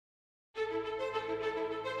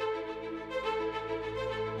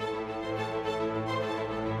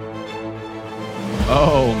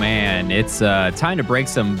Oh man, it's time to break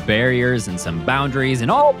some barriers and some boundaries and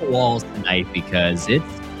all the walls tonight because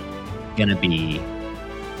it's gonna be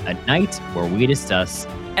a night where we discuss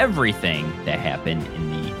everything that happened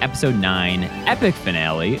in the episode 9 epic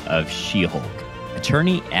finale of She-Hulk,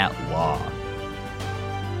 Attorney at Law.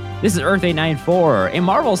 This is Earth 894, a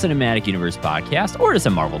Marvel Cinematic Universe podcast, or just a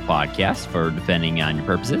Marvel podcast for depending on your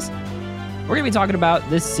purposes. We're going to be talking about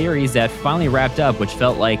this series that finally wrapped up, which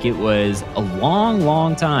felt like it was a long,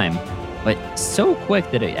 long time, but so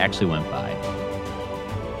quick that it actually went by.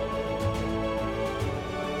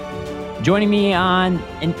 Joining me on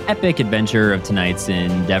an epic adventure of tonight's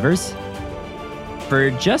endeavors,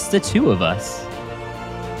 for just the two of us,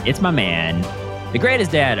 it's my man, the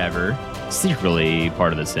greatest dad ever, secretly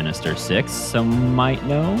part of the Sinister Six, some might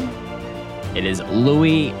know. It is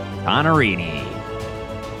Louis Tonarini.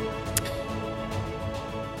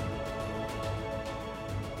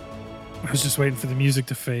 I was just waiting for the music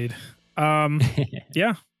to fade.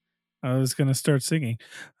 Yeah, I was going to start singing.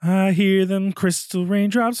 I hear them crystal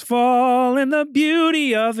raindrops fall and the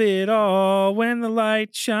beauty of it all when the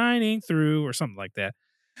light shining through, or something like that.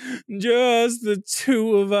 Just the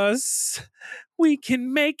two of us. We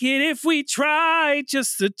can make it if we try.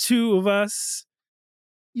 Just the two of us.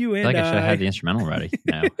 You and I feel like I should have had the instrumental ready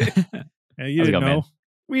now. Yeah, you didn't know.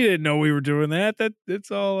 We didn't know we were doing that.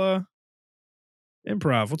 It's all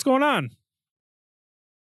improv. What's going on?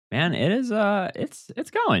 Man, it is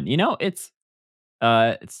it's going. You know, it's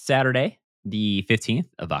Saturday, the 15th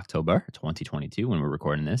of October, 2022 when we're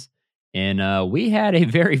recording this. And we had a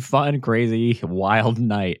very fun, crazy, wild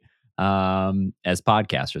night as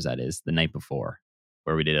podcasters, that is, the night before,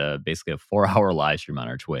 where we did basically a 4-hour live stream on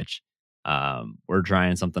our Twitch. We're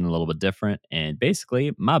trying something a little bit different, and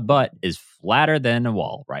basically my butt is flatter than a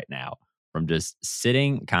wall right now from just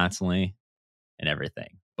sitting constantly and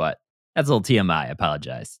everything. But that's a little TMI. I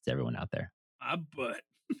apologize to everyone out there. My butt.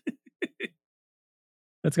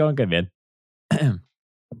 That's going good, man.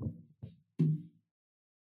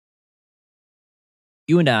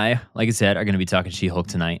 You and I, like I said, are going to be talking She-Hulk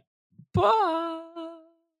tonight. But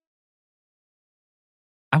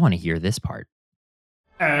I want to hear this part.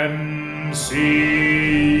 MCU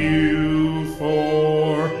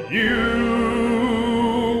for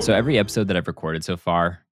you. So every episode that I've recorded so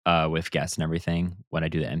far with guests and everything, when I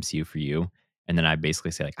do the MCU for you, and then I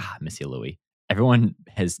basically say like, I miss you, Louis. Everyone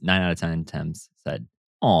has 9 out of 10 times said,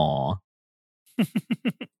 "Aw,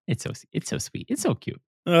 it's so sweet, it's so cute."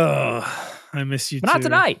 Oh, I miss you but too. Not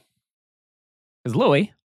tonight, because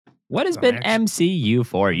Louis, what has been MCU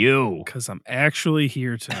for you? Because I'm actually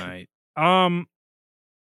here tonight. I've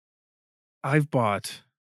bought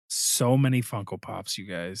so many Funko Pops, you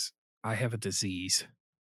guys. I have a disease.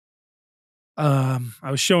 I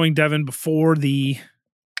was showing Devin before the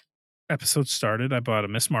episode started. I bought a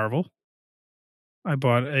Miss Marvel. I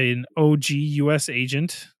bought an OG US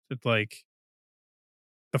agent, that like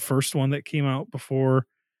the first one that came out before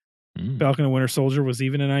Falcon and Winter Soldier was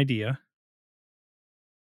even an idea.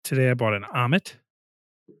 Today I bought an Amit.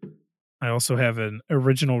 I also have an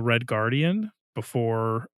original Red Guardian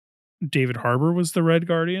before David Harbour was the Red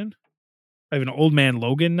Guardian. I have an Old Man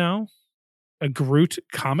Logan now. A Groot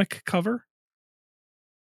comic cover.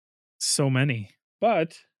 So many.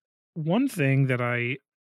 But one thing that I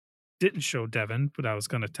didn't show Devin, but I was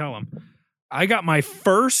going to tell him, I got my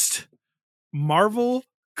first Marvel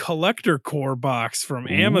Collector Core box from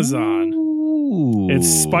Amazon. Ooh. It's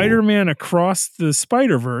Spider-Man Across the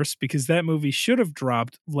Spider-Verse, because that movie should have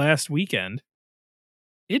dropped last weekend.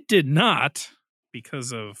 It did not,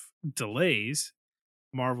 because of delays.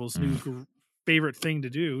 Marvel's new favorite thing to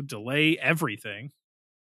do, delay everything.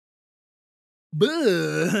 But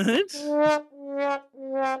you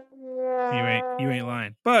ain't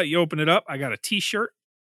lying. But you open it up, I got a t-shirt.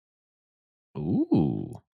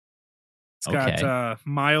 Ooh. It's got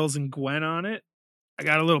Miles and Gwen on it. I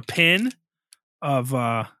got a little pin of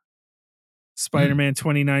Spider-Man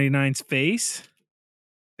 2099's face.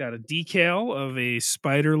 Got a decal of a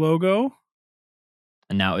spider logo.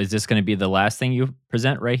 And now, is this going to be the last thing you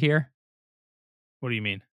present right here? What do you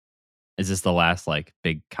mean? Is this the last like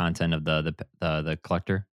big content of the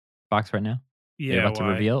collector box right now? Yeah, you're about to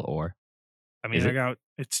reveal, or I mean,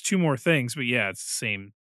 it's 2 more things, but yeah, it's the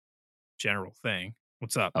same general thing.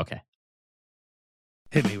 What's up? Okay,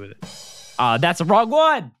 hit me with it. That's the wrong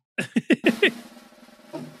one.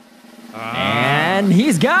 And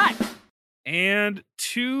he's got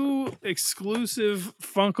 2 exclusive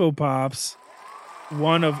Funko Pops.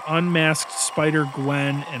 One of unmasked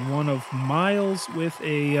Spider-Gwen and one of Miles with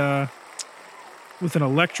a with an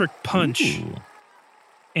electric punch. Ooh.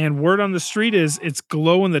 And word on the street is it's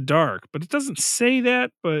glow in the dark, but it doesn't say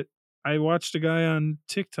that. But I watched a guy on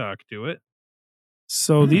TikTok do it.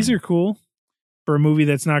 So these are cool for a movie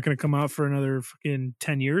that's not going to come out for another fucking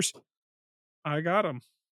 10 years. I got them.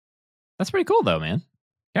 That's pretty cool, though, man.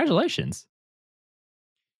 Congratulations.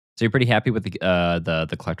 So you're pretty happy with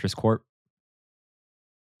the collector's court?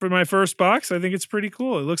 For my first box, I think it's pretty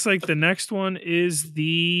cool. It looks like the next one is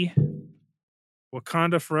the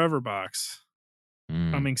Wakanda Forever box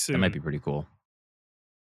coming soon. That might be pretty cool.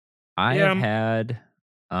 I Yeah, have had,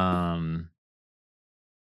 I've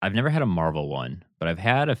never had a Marvel one, but I've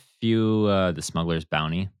had a few, the Smuggler's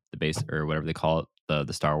Bounty, the base or whatever they call it,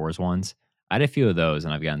 the Star Wars ones. I had a few of those,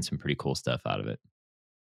 and I've gotten some pretty cool stuff out of it.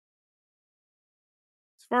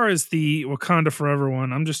 As far as the Wakanda Forever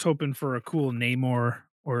one, I'm just hoping for a cool Namor,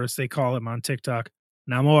 or as they call him on TikTok,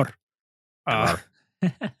 Namor.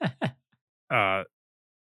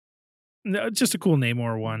 No, just a cool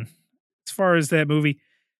Namor one. As far as that movie,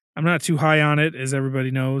 I'm not too high on it, as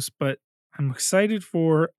everybody knows, but I'm excited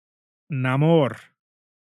for Namor.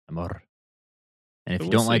 Namor. And if So you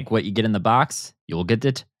we'll don't like see. what you get in the box, you will get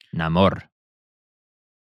it. Namor.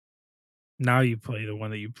 Now you play the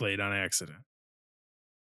one that you played on accident.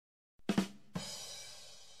 There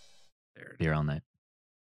it is. Here all night.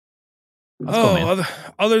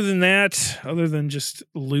 Other than that, other than just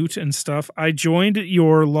loot and stuff, I joined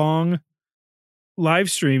your long live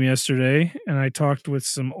stream yesterday and I talked with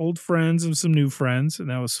some old friends and some new friends, and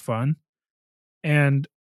that was fun. And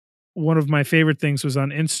one of my favorite things was on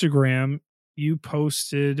Instagram. You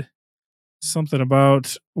posted something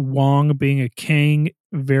about Wong being a Kang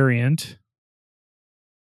variant.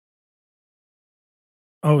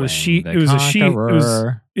 Oh, it was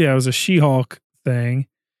a She-Hulk thing.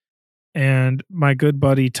 And my good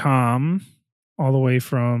buddy Tom, all the way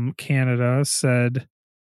from Canada, said,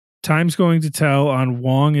 "Time's going to tell on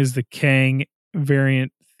Wong is the Kang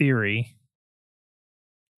variant theory."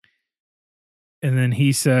 And then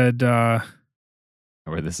he said, where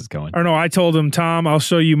this is going. Or no, I told him, "Tom, I'll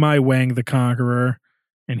show you my Wang the Conqueror."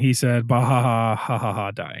 And he said, "Bah ha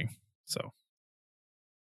ha, dying." So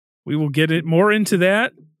we will get it more into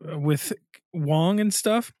that with Wong and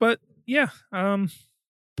stuff. But yeah,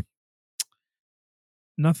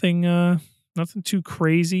 nothing too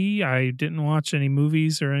crazy. I didn't watch any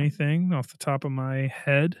movies or anything off the top of my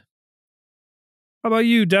head. How about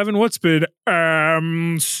you, Devin? What's been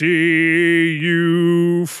MCU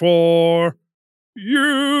for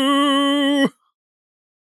you?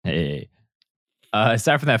 Hey.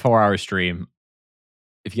 Aside from that 4-hour stream,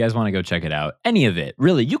 if you guys want to go check it out, any of it,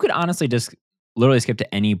 really, you could honestly just literally skip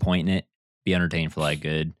to any point in it, be entertained for like a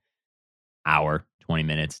good hour, 20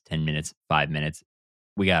 minutes, 10 minutes, 5 minutes.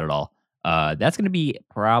 We got it all. That's going to be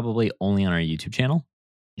probably only on our YouTube channel,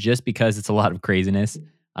 just because it's a lot of craziness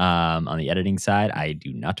on the editing side. I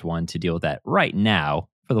do not want to deal with that right now.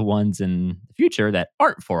 For the ones in the future that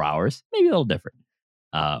aren't 4 hours, maybe a little different.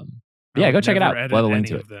 Yeah, go check it out. We'll have a link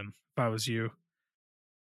to it. Them, if I was you.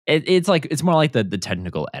 It's more like the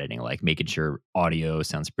technical editing, like making sure audio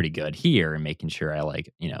sounds pretty good here and making sure I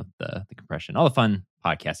like, the compression, all the fun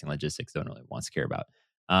podcasting logistics don't really want to care about.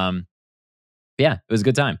 Yeah, it was a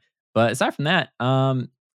good time. But aside from that,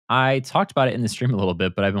 I talked about it in the stream a little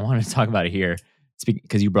bit, but I've been wanting to talk about it here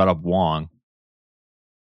because you brought up Wong.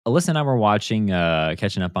 Alyssa and I were watching,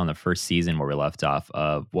 catching up on the first season where we left off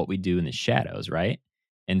of What We Do in the Shadows, right?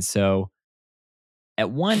 And so at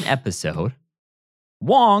one episode,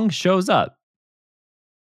 Wong shows up.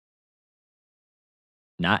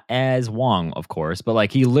 Not as Wong, of course, but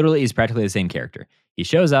like he literally is practically the same character. He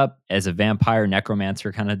shows up as a vampire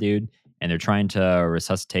necromancer kind of dude, and they're trying to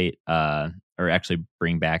resuscitate or actually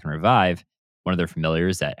bring back and revive one of their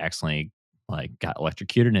familiars that accidentally like got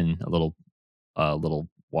electrocuted in a little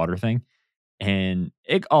water thing. And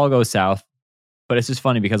it all goes south. But it's just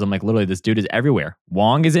funny because I'm like, literally, this dude is everywhere.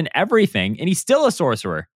 Wong is in everything, and he's still a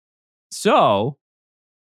sorcerer. So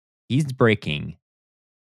he's breaking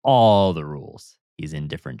all the rules. He's in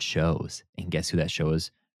different shows. And guess who that show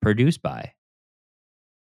is produced by?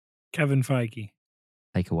 Kevin Feige.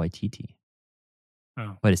 Taika Waititi.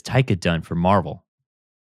 Oh. What has Taika done for Marvel?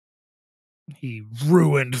 He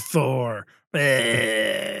ruined Thor.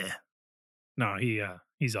 No,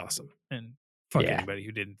 he's awesome. And fuck anybody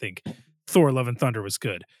who didn't think Thor Love and Thunder was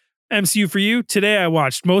good. MCU for you. Today I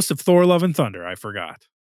watched most of Thor Love and Thunder. I forgot.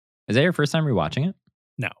 Is that your first time rewatching it?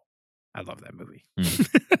 No. I love that movie.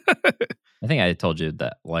 I think I told you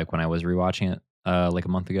that like when I was rewatching it like a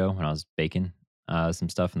month ago when I was baking some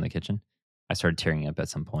stuff in the kitchen, I started tearing up at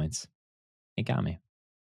some points. It got me. It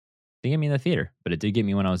didn't get me in the theater, but it did get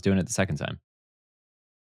me when I was doing it the second time.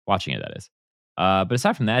 Watching it, that is. But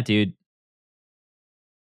aside from that, dude,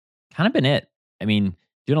 kind of been it. I mean,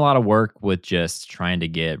 doing a lot of work with just trying to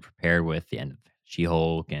get prepared with the end of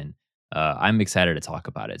She-Hulk, and I'm excited to talk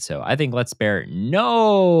about it. So I think let's spare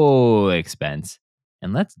no expense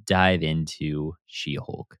and let's dive into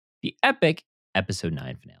She-Hulk, the epic episode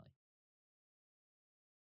 9 finale.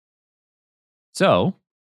 So,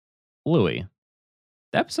 Louis,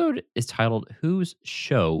 the episode is titled "Whose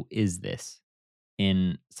Show Is This?"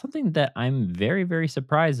 in something that I'm very, very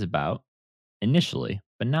surprised about initially,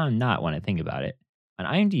 but now I'm not when I think about it. On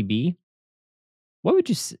IMDb, what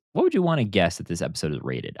would you want to guess that this episode is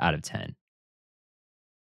rated out of 10?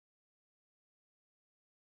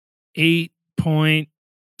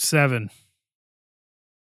 8.7.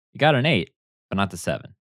 You got an 8, but not the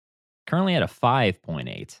 7. Currently at a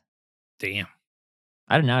 5.8. Damn.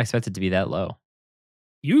 I did not expect it to be that low.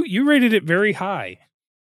 You rated it very high.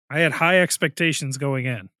 I had high expectations going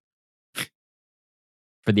in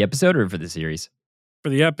For the episode or for the series? for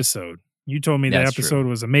the episode. You told me the That's true. episode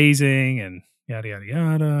was amazing and yada yada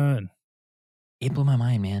yada, and It blew my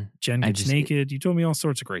mind, man. Jen gets naked. You told me all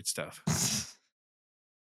sorts of great stuff.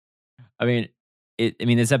 I mean,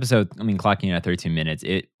 this episode, clocking in at 13 minutes,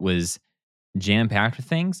 it was jam-packed with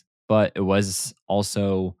things, but it was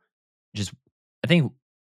also just, I think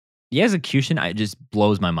the execution, it just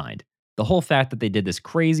blows my mind. The whole fact that they did this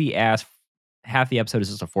crazy ass, half the episode is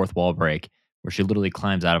just a fourth wall break where she literally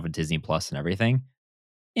climbs out of a Disney Plus and everything.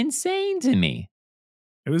 Insane to me.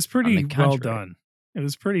 It was pretty well done. It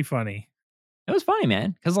was pretty funny. It was funny,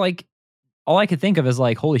 man. Because, like, all I could think of is,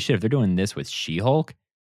 like, holy shit, if they're doing this with She-Hulk,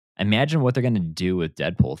 imagine what they're going to do with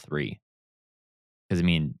Deadpool 3. Because,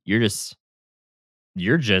 you're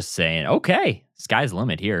just saying, okay, sky's the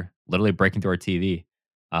limit here. Literally breaking through our TV.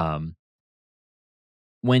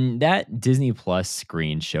 When that Disney Plus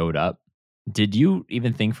screen showed up, did you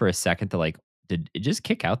even think for a second to, like, did it just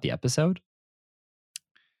kick out the episode?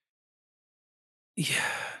 Yeah,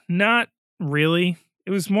 not really.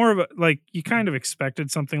 It was more of a, like, you kind of expected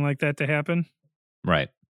something like that to happen. Right.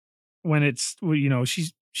 When it's,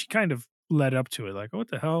 she kind of led up to it. Like, what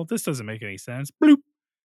the hell? This doesn't make any sense. Bloop.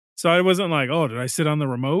 So I wasn't like, oh, did I sit on the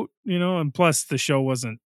remote? And plus the show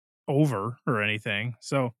wasn't over or anything.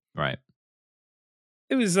 So Right.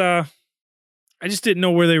 it was, I just didn't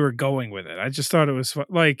know where they were going with it. I just thought it was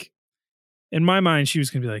like, in my mind, she was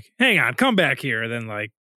going to be like, hang on, come back here. And then,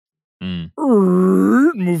 like,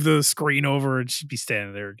 move the screen over and she'd be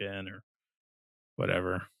standing there again or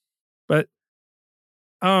whatever. But,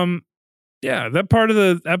 yeah, that part of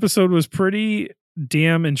the episode was pretty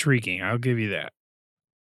damn intriguing. I'll give you that.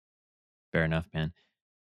 Fair enough, man.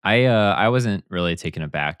 I wasn't really taken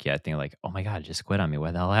aback yet, thinking like, oh my God, just quit on me.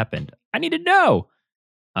 What the hell happened? I need to know.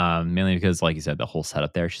 Mainly because, like you said, the whole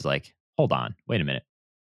setup there, she's like, hold on, wait a minute.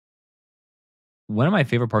 One of my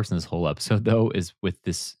favorite parts in this whole episode, though, is with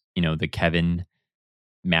this, the Kevin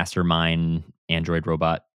mastermind android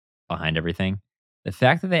robot behind everything. The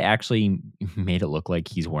fact that they actually made it look like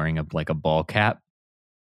he's wearing a ball cap.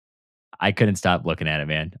 I couldn't stop looking at it,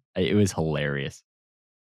 man. It was hilarious.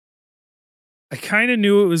 I kind of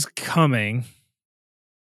knew it was coming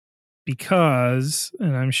because,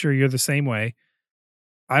 and I'm sure you're the same way,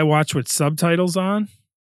 I watch with subtitles on.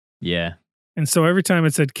 Yeah. And so every time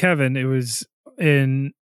it said Kevin, it was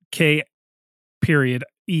in K period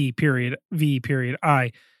E period V period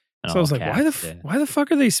I. So I was like, why the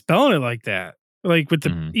fuck are they spelling it like that? Like with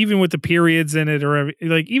the even with the periods in it, or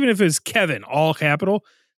like even if it's Kevin all capital,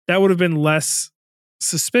 that would have been less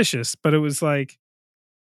suspicious. But it was like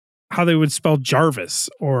how they would spell Jarvis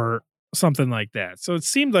or something like that. So it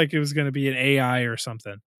seemed like it was going to be an AI or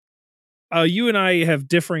something. You and I have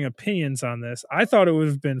differing opinions on this. I thought it would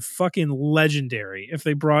have been fucking legendary if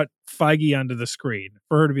they brought Feige onto the screen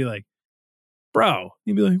for her to be like, bro,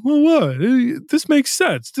 you'd be like, well, what? This makes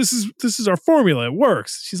sense. This is our formula. It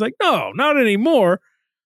works. She's like, no, not anymore.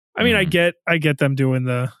 I mean, I get them doing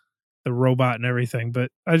the robot and everything,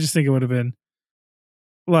 but I just think it would have been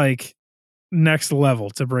like next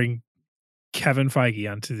level to bring Kevin Feige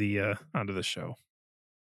onto the show.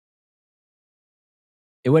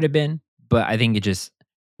 It would have been, but I think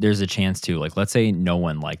there's a chance to, like, let's say no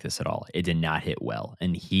one liked this at all. It did not hit well,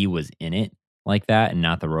 and he was in it like that and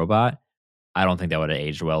not the robot. I don't think that would have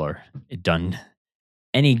aged well or done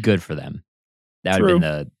any good for them. That would have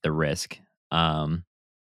been the risk.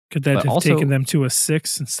 Could that have taken them to a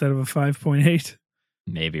 6 instead of a 5.8?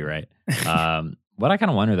 Maybe, right. What I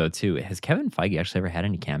kind of wonder, though, too, has Kevin Feige actually ever had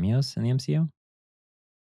any cameos in the MCU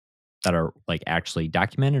that are, like, actually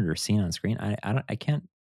documented or seen on screen? I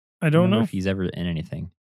don't know if he's ever in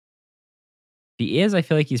anything. If he is, I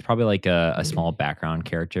feel like he's probably like a small background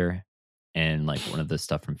character. in like one of the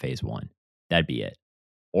stuff from Phase 1. That'd be it.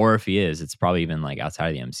 Or if he is, it's probably even like outside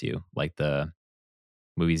of the MCU, like the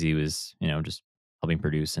movies he was, just helping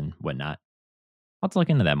produce and whatnot. I'll have to look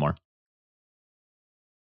into that more.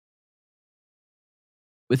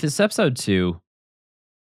 With this episode 2,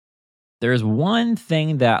 there's one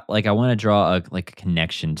thing that like I want to draw a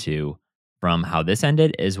connection to from how this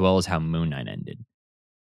ended as well as how Moon Knight ended.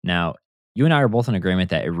 Now, you and I are both in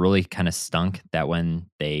agreement that it really kind of stunk that when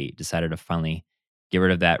they decided to finally get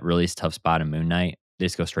rid of that really tough spot in Moon Knight, they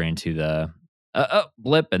just go straight into the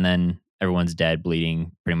blip, and then everyone's dead,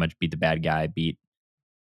 bleeding, pretty much beat the bad guy, beat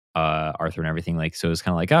Arthur and everything. Like, so it's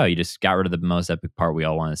kind of like, oh, you just got rid of the most epic part we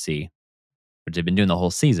all want to see, which they've been doing the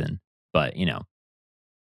whole season. But,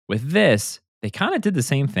 with this, they kind of did the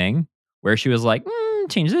same thing where she was like,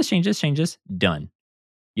 change this, change this, change this, done.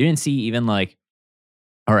 You didn't see even like,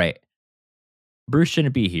 all right, Bruce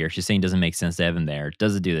shouldn't be here. She's saying it doesn't make sense to have him there.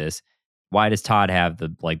 Does it do this? Why does Todd have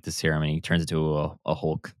the serum and he turns into a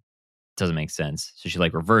Hulk? Doesn't make sense. So she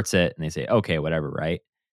like reverts it and they say, okay, whatever, right?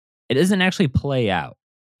 It doesn't actually play out.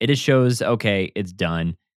 It just shows, okay, it's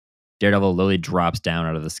done. Daredevil literally drops down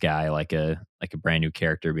out of the sky like a brand new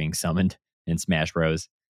character being summoned in Smash Bros.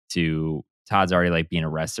 To Todd's already like being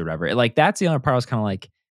arrested or whatever. Like that's the other part I was kind of like,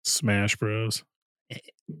 Smash Bros.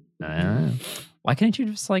 Why can't you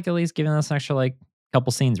just like at least give us an extra like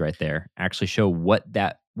couple scenes right there? Actually show what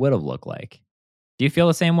that would have looked like. Do you feel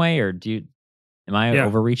the same way, or am I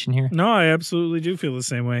overreaching here? No, I absolutely do feel the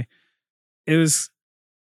same way. It was,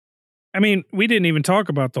 I mean, we didn't even talk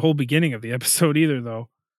about the whole beginning of the episode either, though.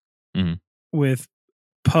 Mm-hmm. With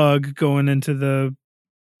Pug going into the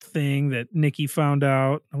thing that Nikki found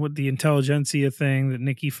out, with the intelligentsia thing that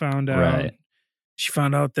Nikki found out. Right. She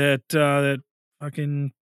found out that that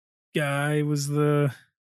fucking guy was the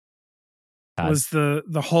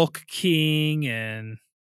Hulk King, and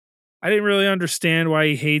I didn't really understand why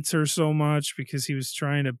he hates her so much, because he was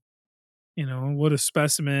trying to, what a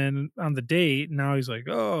specimen on the date. And now he's like,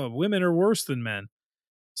 oh, women are worse than men.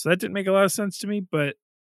 So that didn't make a lot of sense to me, but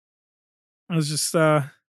I was just, there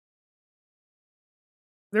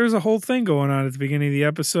was a whole thing going on at the beginning of the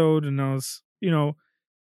episode. And I was,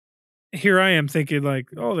 here I am thinking like,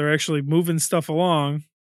 oh, they're actually moving stuff along.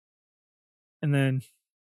 And then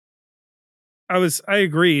I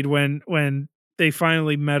agreed when they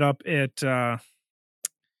finally met up at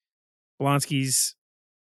Blonsky's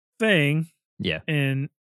thing. Yeah. And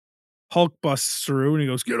Hulk busts through and he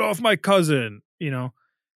goes, get off my cousin.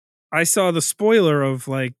 I saw the spoiler of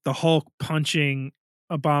like the Hulk punching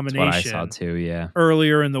Abomination. That's what I saw too, yeah.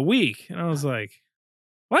 Earlier in the week. And I was like,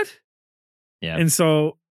 what? Yeah. And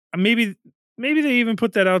so maybe they even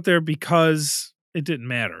put that out there because it didn't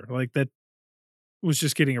matter. Like that was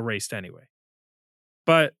just getting erased anyway.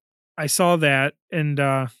 But I saw that and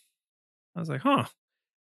I was like, huh.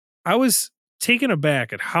 I was taken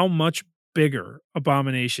aback at how much bigger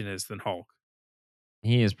Abomination is than Hulk.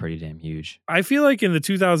 He is pretty damn huge. I feel like in the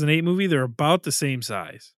 2008 movie, they're about the same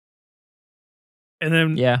size. And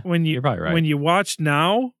then you're probably right. When you watch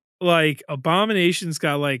now, like Abomination's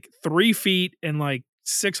got like 3 feet and like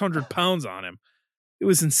 600 pounds on him. It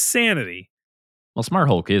was insanity. Well, Smart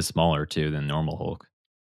Hulk is smaller too than normal Hulk.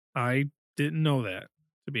 I didn't know that,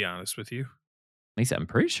 to be honest with you. At least I'm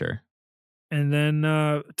pretty sure. And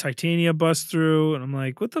then Titania busts through and I'm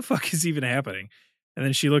like, what the fuck is even happening? And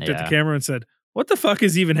then she looked at the camera and said, what the fuck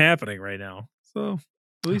is even happening right now? So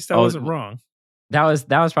at least I wasn't wrong. That was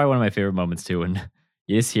probably one of my favorite moments too, when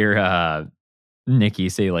you just hear Nikki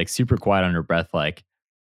say like super quiet under her breath, like,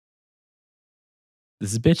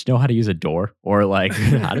 does this bitch know how to use a door? Or like,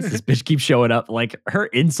 how does this bitch keep showing up? Like her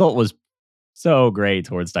insult was so great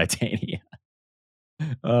towards Titania.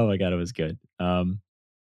 Oh my God, it was good.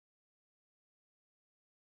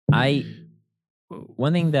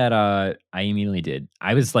 One thing that I immediately did,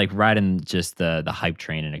 I was like riding just the hype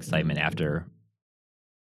train and excitement after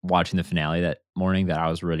watching the finale that morning, that I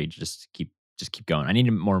was ready to just keep going. I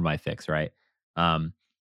needed more of my fix, right?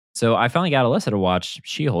 So I finally got Alyssa to watch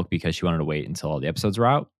She-Hulk because she wanted to wait until all the episodes were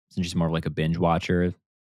out, since she's more of like a binge watcher.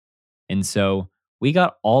 And so we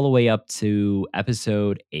got all the way up to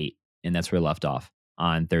episode 8, and that's where we left off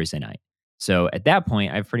on Thursday night. So at that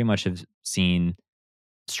point, I pretty much have seen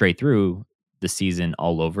straight through the season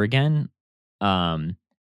all over again. And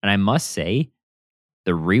I must say,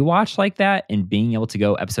 the rewatch like that and being able to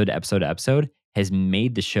go episode to episode to episode has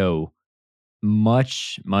made the show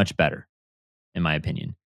much, much better, in my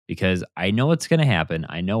opinion, because I know what's going to happen.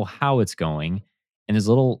 I know how it's going. And there's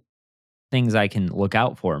little things I can look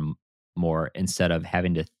out for more, instead of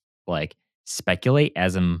having to like speculate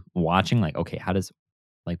as I'm watching, like, okay,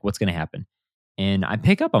 what's going to happen? And I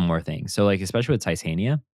pick up on more things. So, like, especially with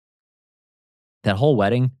Titania, that whole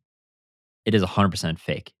wedding, it is 100%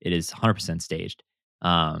 fake. It is 100% staged.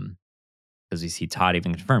 Because we see Todd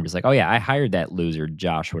even confirmed. He's like, oh, yeah, I hired that loser,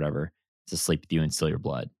 Josh, whatever, to sleep with you and steal your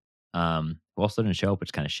blood. Who also didn't show up, which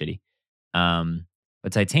is kind of shitty.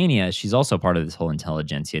 But Titania, she's also part of this whole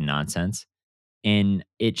intelligentsia nonsense. And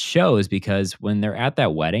it shows because when they're at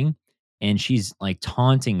that wedding and she's like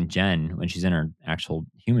taunting Jen when she's in her actual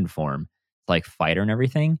human form, like fight her and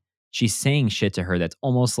everything, she's saying shit to her that's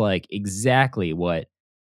almost like exactly what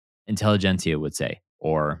intelligentsia would say,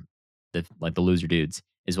 or the loser dudes,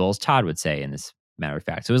 as well as Todd would say in this matter of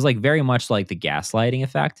fact. So it was like very much like the gaslighting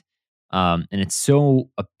effect. And it's so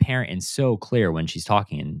apparent and so clear when she's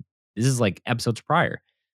talking. And this is like episodes prior.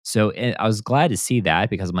 So I was glad to see that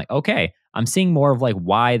because I'm like, okay, I'm seeing more of like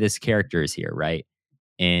why this character is here, right?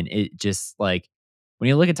 And it just like when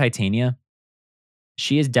you look at Titania,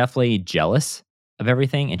 she is definitely jealous of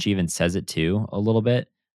everything, and she even says it too a little bit.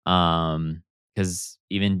 Because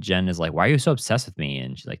even Jen is like, "Why are you so obsessed with me?"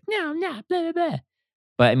 And she's like, "No, I'm not." Blah blah blah.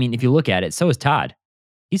 But I mean, if you look at it, so is Todd.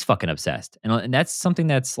 He's fucking obsessed, and that's something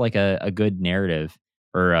that's like a good narrative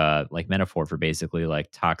or like metaphor for basically like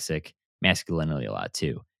toxic masculinity a lot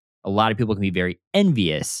too. A lot of people can be very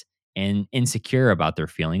envious and insecure about their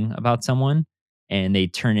feeling about someone, and they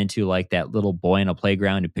turn into like that little boy in a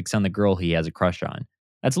playground who picks on the girl he has a crush on.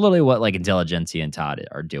 That's literally what like intelligentsia and Todd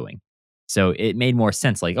are doing. So it made more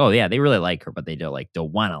sense. Like, oh yeah, they really like her, but they don't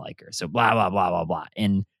want to like her. So blah blah blah blah blah.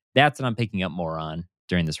 And that's what I'm picking up more on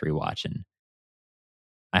during this rewatch. And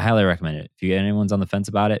I highly recommend it. If anyone's on the fence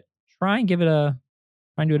about it, try and do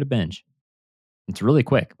it a binge. It's really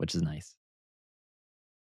quick, which is nice.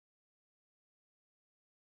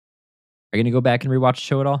 Are you gonna go back and rewatch the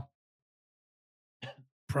show at all?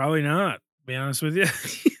 Probably not, to be honest with you.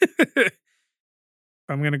 If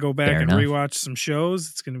I'm gonna go back Fair and enough. rewatch some shows,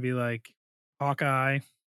 it's gonna be like Hawkeye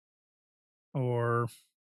or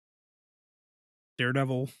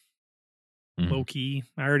Daredevil, Mhm. Loki.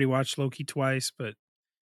 I already watched Loki twice, but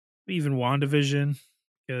even WandaVision,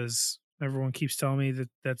 because everyone keeps telling me that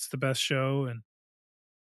that's the best show, and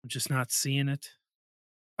I'm just not seeing it.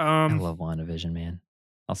 I love WandaVision, man.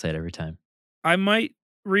 I'll say it every time. I might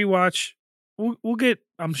rewatch. We'll get.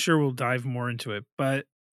 I'm sure we'll dive more into it, but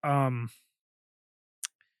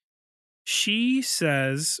she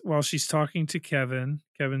says while she's talking to Kevin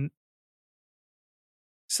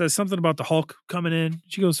says something about the Hulk coming in.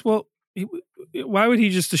 She goes, "Well, why would he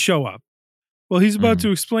just to show up?" Well, he's about Mhm.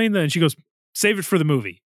 to explain that, and she goes, "Save it for the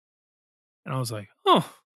movie." And I was like,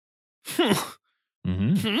 "Oh,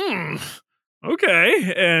 Mhm.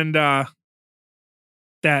 okay." And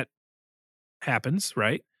that happens,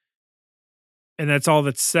 right? And that's all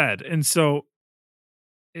that's said. And so,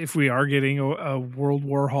 if we are getting a World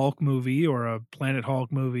War Hulk movie or a Planet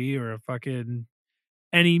Hulk movie or a fucking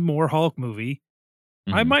any more Hulk movie,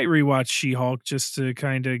 I Mhm. might rewatch She Hulk just to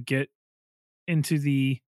kind of get into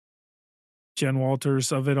the Jen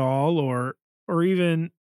Walters of it all, or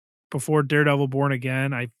even before Daredevil Born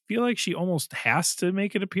Again. I feel like she almost has to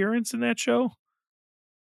make an appearance in that show.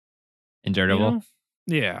 In You Daredevil? know?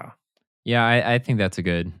 Yeah. Yeah, I think that's a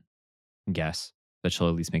good guess. That she'll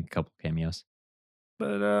at least make a couple cameos.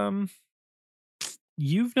 But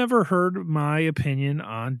you've never heard my opinion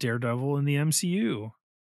on Daredevil in the MCU.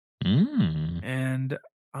 Mm. And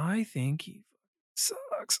I think he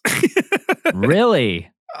sucks.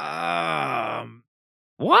 Really? I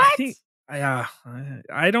What? think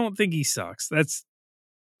I don't think he sucks.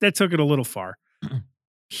 That took it a little far.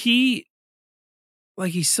 He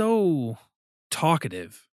he's so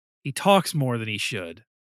talkative. He talks more than he should.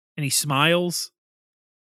 And he smiles.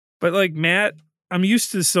 But like Matt, I'm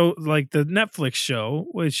used to so like the Netflix show,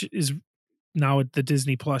 which is now the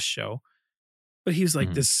Disney Plus show. But he was like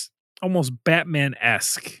Mhm. this almost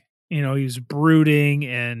Batman-esque. You know, he was brooding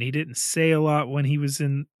and he didn't say a lot when he was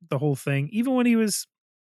in the whole thing. Even when he was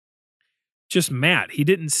just Matt, he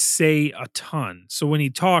didn't say a ton. So when he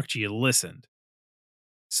talked, you listened.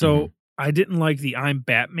 So Mhm. I didn't like the I'm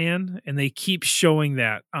Batman, and they keep showing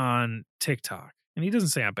that on TikTok. And he doesn't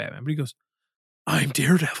say I'm Batman, but he goes, I'm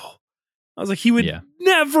Daredevil. I was like, he would Yeah.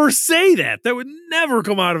 never say that. That would never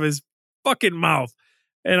come out of his fucking mouth.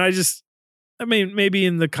 And I mean, maybe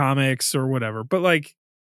in the comics or whatever, but like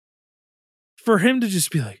for him to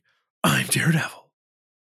just be like, I'm Daredevil.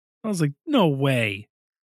 I was like, no way.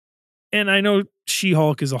 And I know She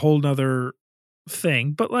Hulk is a whole nother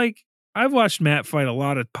thing, but like I've watched Matt fight a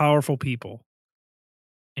lot of powerful people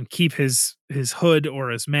and keep his hood or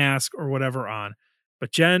his mask or whatever on.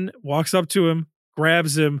 But Jen walks up to him,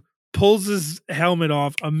 grabs him, pulls his helmet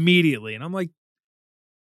off immediately. And I'm like,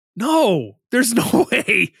 no, There's no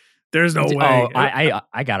way. There's no way. Oh,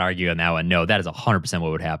 I got to argue on that one. No, that is 100%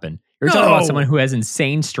 what would happen. You're talking about someone who has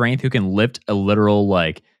insane strength, who can lift a literal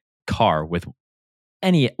like car without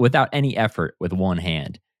any effort with one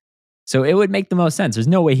hand. So it would make the most sense. There's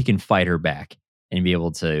no way he can fight her back and be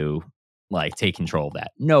able to like take control of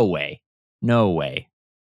that. No way. No way.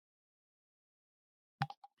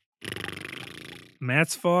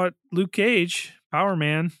 Matt's fought Luke Cage, Power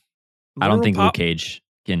Man. I don't think Luke Cage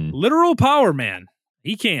can. Literal Power Man.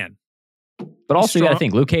 He can. But also, you got to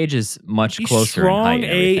think Luke Cage is much closer in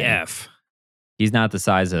height. AF. He's not the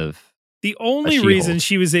size of. The only reason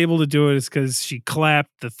she was able to do it is because she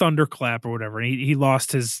clapped the thunderclap or whatever, and he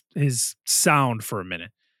lost his sound for a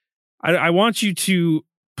minute. I want you to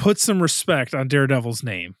put some respect on Daredevil's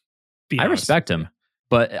name. I respect him,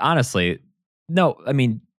 but honestly, no. I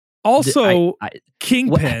mean, also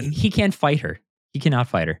Kingpin. He can't fight her. He cannot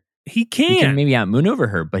fight her. He can. He can maybe outmaneuver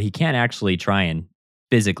her, but he can't actually try and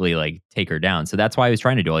physically like take her down. So that's why he was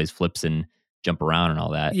trying to do all these flips and jump around and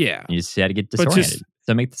all that. Yeah, you just had to get disoriented.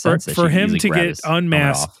 So make the sense for him to get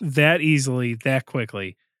unmasked that easily, that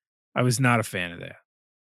quickly. I was not a fan of that.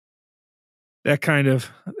 That kind of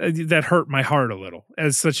that hurt my heart a little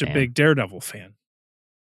as such a big Daredevil fan.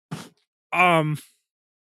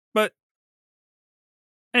 But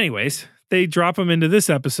anyways, they drop him into this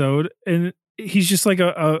episode, and he's just like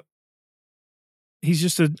he's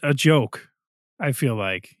just a joke. I feel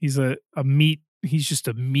like he's a meat. He's just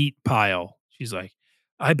a meat pile. She's like,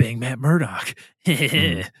 I bang Matt Murdock.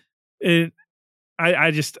 And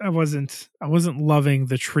I wasn't loving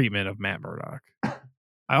the treatment of Matt Murdock.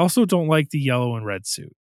 I also don't like the yellow and red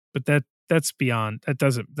suit, but that's beyond, that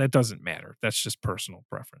doesn't matter. That's just personal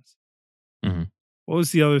preference. Mm-hmm. What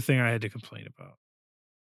was the other thing I had to complain about?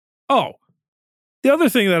 Oh, the other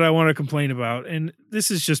thing that I want to complain about, and this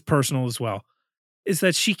is just personal as well, is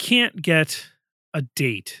that she can't get a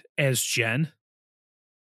date as Jen.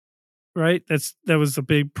 Right? That was a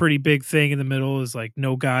pretty big thing in the middle, is like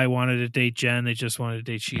no guy wanted to date Jen. They just wanted to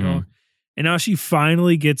date She-Hulk. Mm-hmm. And now she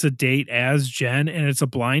finally gets a date as Jen, and it's a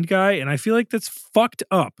blind guy. And I feel like that's fucked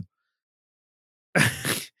up.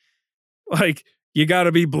 Like, you got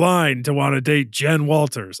to be blind to want to date Jen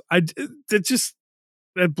Walters. That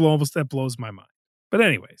blows my mind. But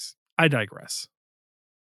anyways, I digress.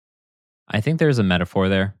 I think there's a metaphor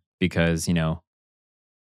there because,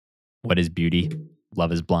 what is beauty?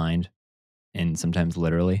 Love is blind. And sometimes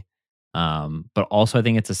literally. But also I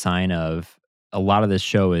think it's a sign of a lot of this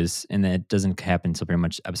show is, and it doesn't happen until pretty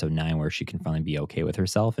much episode 9 where she can finally be okay with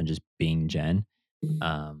herself and just being Jen.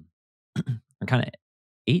 Or kind of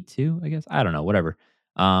 8 too, I guess. I don't know, whatever.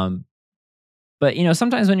 But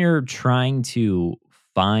sometimes when you're trying to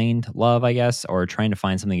find love, I guess, or trying to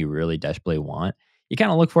find something you really desperately want, you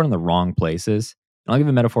kind of look for it in the wrong places. And I'll give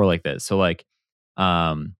a metaphor like this. So like,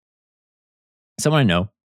 someone I know,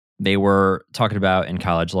 they were talking about in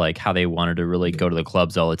college, like how they wanted to really go to the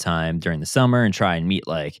clubs all the time during the summer and try and meet,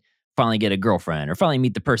 like, finally get a girlfriend or finally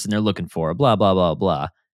meet the person they're looking for, blah, blah, blah, blah.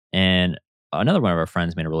 And another one of our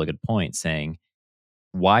friends made a really good point saying,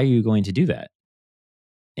 why are you going to do that?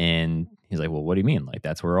 And he's like, well, what do you mean? Like,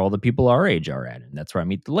 that's where all the people our age are at. And that's where I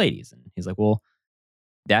meet the ladies. And he's like, well,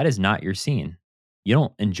 that is not your scene. You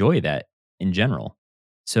don't enjoy that in general.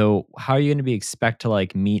 So how are you going to expect to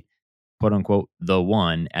like meet, quote unquote, the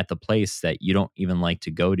one at the place that you don't even like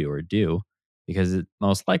to go to or do, because it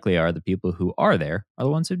most likely are the people who are there are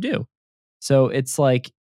the ones who do. So it's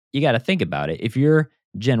like, you got to think about it. If you're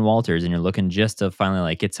Jen Walters and you're looking just to finally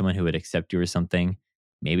like get someone who would accept you or something,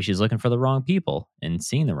 maybe she's looking for the wrong people and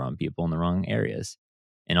seeing the wrong people in the wrong areas.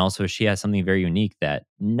 And also she has something very unique that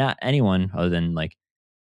not anyone other than like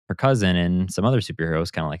her cousin and some other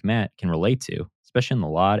superheroes, kind of like Matt, can relate to, especially in the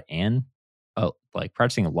law and like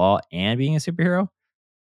practicing law and being a superhero.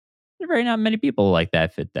 There are very not many people like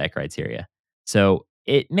that fit that criteria. So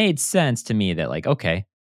it made sense to me that like, okay,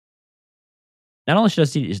 not only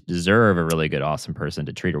does she deserve a really good, awesome person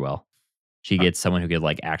to treat her well, she gets someone who could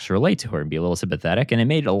like actually relate to her and be a little sympathetic. And it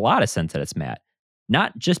made a lot of sense that it's Matt,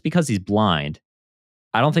 not just because he's blind.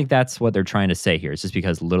 I don't think that's what they're trying to say here. It's just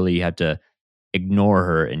because literally you have to ignore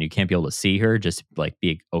her and you can't be able to see her, just like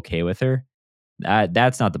be okay with her.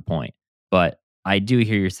 That's not the point. But I do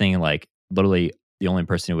hear you're saying like literally the only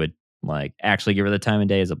person who would like actually give her the time of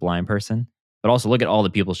day is a blind person. But also look at all the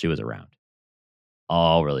people she was around.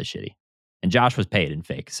 All really shitty. And Josh was paid in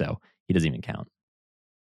fake, so he doesn't even count.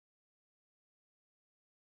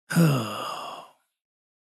 Tell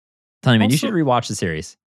me, man, you should rewatch the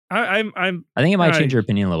series. I think it might change your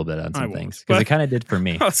opinion a little bit on some things, because it kind of did for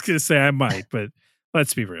me. I was going to say I might, but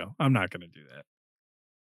let's be real. I'm not going to do that.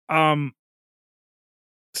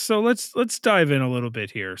 So let's dive in a little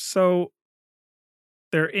bit here. So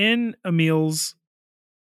they're in Emil's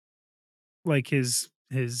like his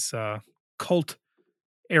cult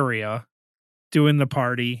area doing the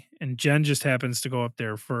party, and Jen just happens to go up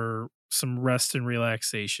there for some rest and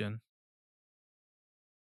relaxation.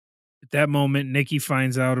 At that moment, Nikki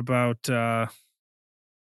finds out about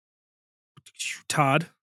Todd,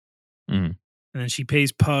 Mhm. and then she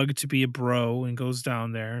pays Pug to be a bro and goes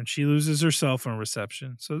down there, and she loses her cell phone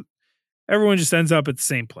reception. So everyone just ends up at the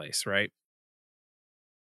same place, right?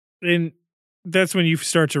 And that's when you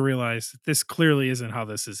start to realize that this clearly isn't how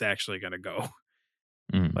this is actually going to go.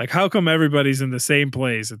 Mhm. Like, how come everybody's in the same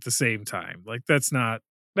place at the same time? Like, that's not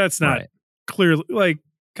Right. clearly like,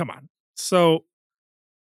 come on. So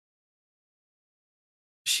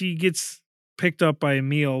she gets picked up by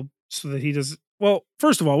Emil so that he does. Well,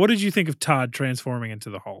 first of all, what did you think of Todd transforming into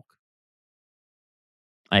the Hulk?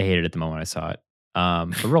 I hated it the moment I saw it.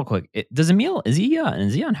 But real quick, does Emil is he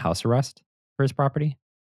on house arrest for his property?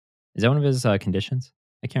 Is that one of his conditions?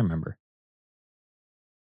 I can't remember.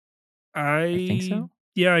 I think I so.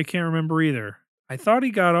 Yeah, I can't remember either. I thought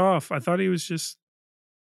he got off. I thought he was just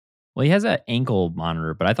Well, he has that ankle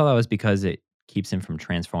monitor, but I thought that was because it keeps him from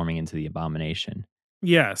transforming into the abomination.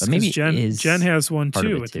 yes, But because maybe it Jen is has one part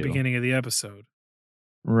of too it at the too. beginning of the episode.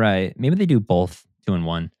 Right. Maybe they do both 2 in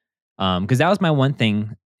 1. Because that was my one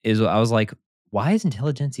thing is I was like, why is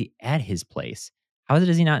Intelligency at his place? How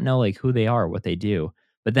does he not know like who they are, what they do?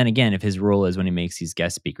 But then again, if his rule is when he makes these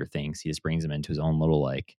guest speaker things, he just brings them into his own little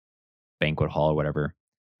like banquet hall or whatever,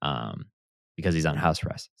 um, because he's on house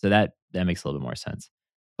arrest. So that makes a little bit more sense.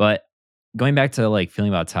 But going back to like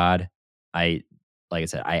feeling about Todd, I like I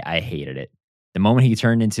said, I hated it. The moment he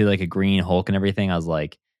turned into like a green Hulk and everything, I was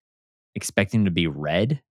like expecting him to be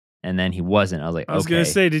red, and then he wasn't. I was like, I was gonna okay.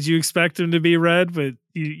 say, did you expect him to be red? But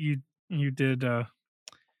you did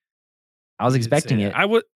I was you did say expecting that. it.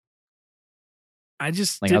 I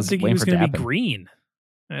just Like I didn't was think he waiting was for it to gonna be happen. green.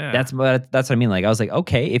 Yeah. That's what I mean. Like I was like,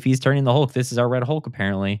 okay, if he's turning the Hulk, this is our red Hulk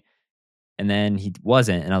apparently. And then he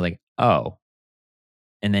wasn't, and I was like, oh.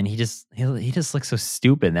 And then he just looks so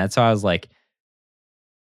stupid. And that's how I was like,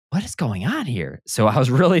 what is going on here? So I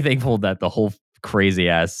was really thankful that the whole crazy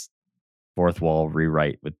ass fourth wall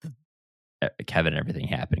rewrite with Kevin and everything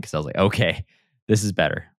happened because I was like, okay, this is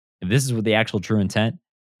better. If this is what the actual true intent,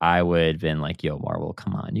 I would have been like, yo, Marvel,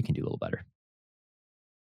 come on, you can do a little better.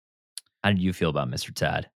 How did you feel about Mr.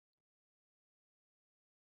 Todd?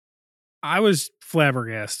 I was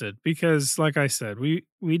flabbergasted because, like I said, we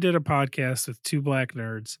did a podcast with two black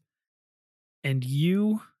nerds, and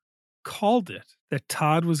you called it that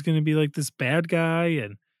Todd was going to be like this bad guy,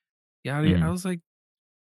 and yada. I Mhm. was like,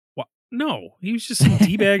 what? No, he was just some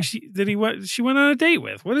d bag she went on a date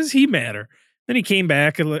with. What does he matter? Then he came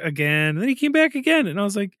back again, and then he came back again, and I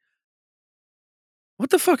was like, what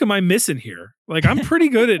the fuck am I missing here? Like, I'm pretty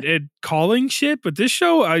good at calling shit, but this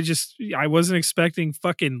show, I wasn't expecting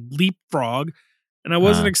fucking leapfrog, and I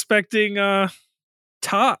wasn't uh, expecting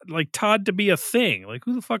Todd to be a thing. Like,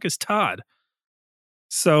 who the fuck is Todd?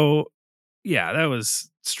 So yeah, that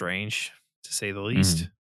was strange to say the least.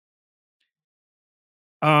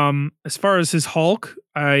 mhm, As far as his Hulk,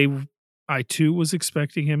 I too was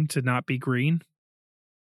expecting him to not be green.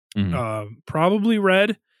 mhm, Probably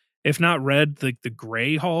red, if not red, like the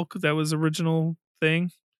gray Hulk that was original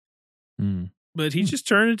thing. mhm, But he hmm, just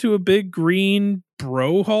turned into a big green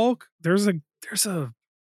bro Hulk. There's a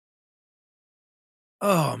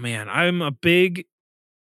oh man, I'm a big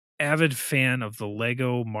avid fan of the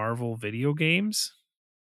Lego Marvel video games,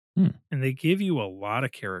 hmm. and they give you a lot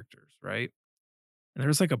of characters, right? And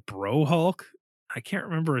there's like a bro Hulk. I can't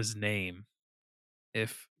remember his name.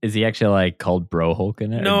 If Is he actually like called Bro Hulk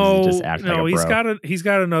in it, or does he just no, act like a no, bro? he's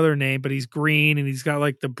got another name, but he's green and he's got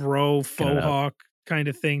like the bro Looking it faux up. hawk kind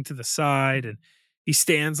of thing to the side, and he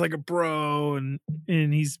stands like a bro, and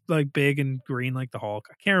he's like big and green like the Hulk.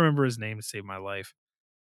 I can't remember his name to save my life,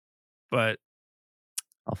 but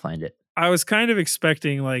I'll find it. I was kind of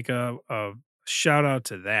expecting like a shout out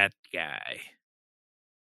to that guy,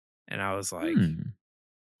 and I was like, Hmm.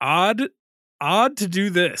 odd, odd to do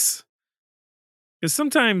this because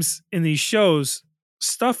sometimes in these shows,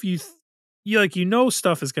 stuff you like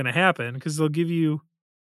stuff is going to happen because they'll give you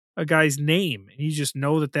a guy's name and you just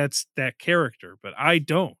know that that's that character, but I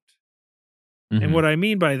don't. And Mhm. what I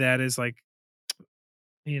mean by that is like,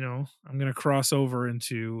 I'm going to cross over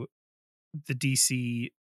into the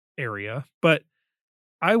DC area, but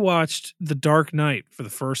I watched The Dark Knight for the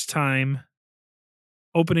first time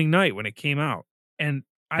opening night when it came out. And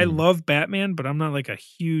I Mhm. love Batman, but I'm not like a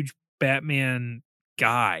huge Batman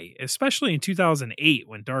guy, especially in 2008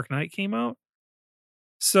 when Dark Knight came out.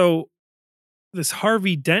 So this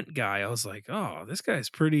Harvey Dent guy, I was like, oh, this guy's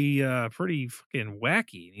pretty fucking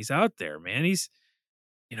wacky. And he's out there, man. He's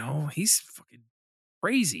fucking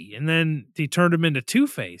crazy. And then he turned him into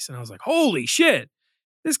Two-Face. And I was like, holy shit,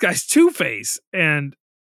 this guy's Two-Face. And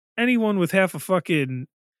anyone with half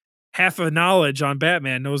a knowledge on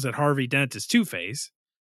Batman knows that Harvey Dent is Two-Face.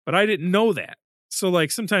 But I didn't know that. So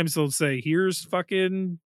like sometimes they'll say, here's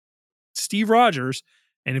fucking Steve Rogers.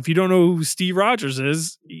 And if you don't know who Steve Rogers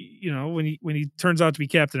is, when he turns out to be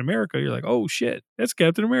Captain America, you're like, oh shit, that's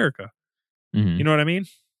Captain America. Mhm. You know what I mean?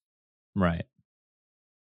 Right.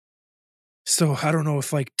 So I don't know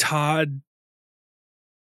if like Todd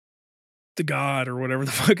the God or whatever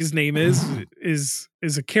the fuck his name is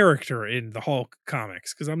a character in the Hulk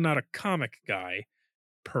comics, because I'm not a comic guy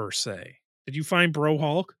per se. Did you find Bro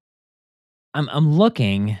Hulk? I'm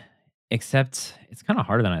looking, except it's kind of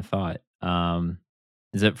harder than I thought.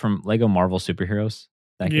 Is it from Lego Marvel Superheroes?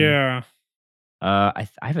 That game? Yeah. I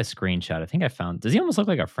have a screenshot. I think I found. Does he almost look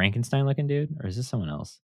like a Frankenstein looking dude, or is this someone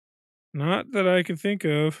else? Not that I can think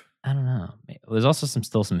of. I don't know. There's also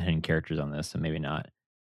still some hidden characters on this, so maybe not.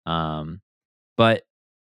 But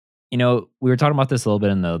we were talking about this a little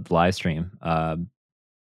bit in the live stream.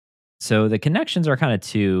 So the connections are kind of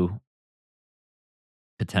two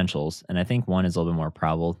potentials, and I think one is a little bit more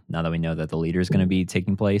probable now that we know that the leader is going to be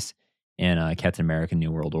taking place in Captain America: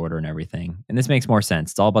 New World Order and everything. And this makes more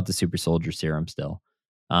sense. It's all about the super soldier serum still.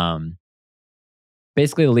 Um,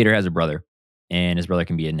 Basically, the leader has a brother, and his brother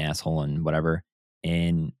can be an asshole and whatever.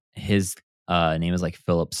 And his name is like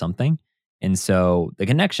Philip something. And so the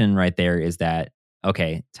connection right there is that,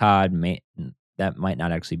 okay, that might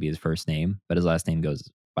not actually be his first name, but his last name goes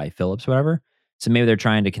by Phillips, whatever. So maybe they're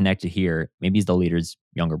trying to connect it here. Maybe he's the leader's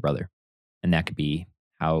younger brother, and that could be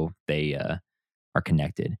how they are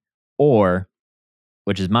connected. Or,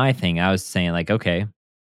 which is my thing, I was saying like, okay,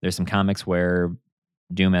 there's some comics where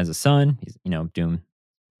Doom has a son. He's, Doom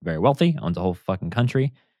very wealthy, owns a whole fucking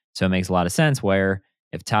country. So it makes a lot of sense where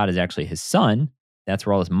if Todd is actually his son, that's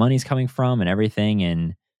where all this money's coming from and everything.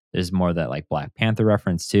 And there's more of that like Black Panther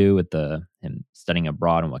reference too, with him studying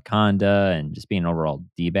abroad in Wakanda and just being an overall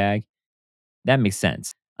D bag. That makes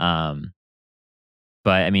sense. But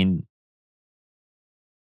I mean,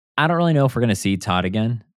 I don't really know if we're gonna see Todd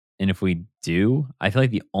again. And if we do, I feel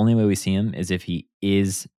like the only way we see him is if he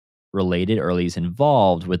is related or at least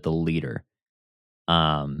involved with the leader.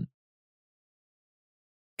 Um,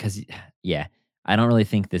 because yeah, I don't really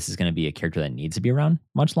think this is going to be a character that needs to be around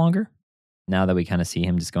much longer. Now that we kind of see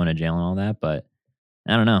him just going to jail and all that, but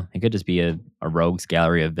I don't know. It could just be a rogues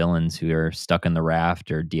gallery of villains who are stuck in the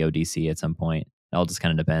raft or DODC at some point. It all just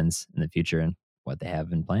kind of depends in the future and what they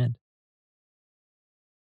have in planned.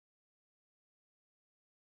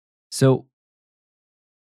 So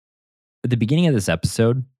at the beginning of this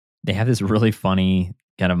episode, they have this really funny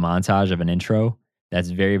kind of montage of an intro that's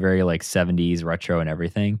very, very like 70s retro and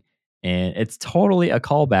everything. And it's totally a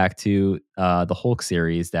callback to the Hulk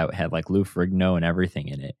series that had like Lou Ferrigno and everything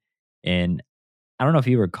in it. And I don't know if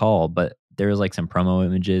you recall, but there was like some promo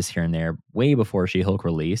images here and there way before She Hulk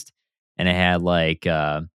released. And it had like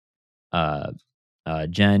uh,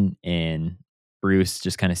 Jen and Bruce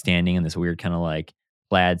just kind of standing in this weird kind of like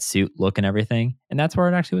plaid suit look and everything. And that's where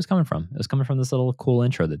it actually was coming from. It was coming from this little cool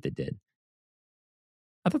intro that they did.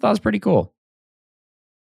 I thought that was pretty cool.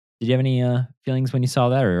 Did you have any feelings when you saw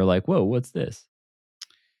that, or you're like, whoa, what's this?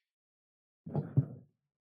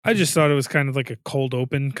 I just thought it was kind of like a cold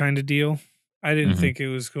open kind of deal. I didn't think it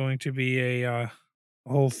was going to be a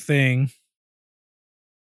whole thing.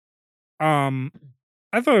 I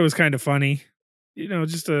thought it was kind of funny.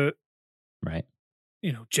 Just right.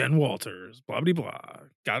 Jen Walters, blah blah blah,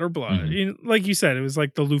 got her blood. Like you said, it was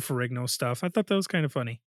like the Lou Ferrigno stuff. I thought that was kind of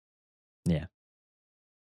funny. Yeah.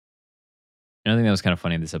 Another thing that was kind of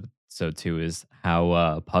funny in this episode too is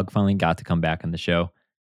how Pug finally got to come back on the show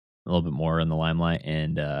a little bit more in the limelight,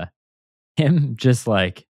 and him just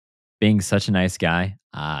like being such a nice guy.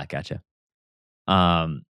 Gotcha.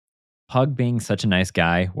 Pug being such a nice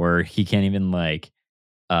guy where he can't even like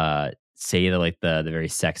say the very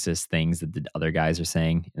sexist things that the other guys are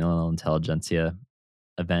saying in a little intelligentsia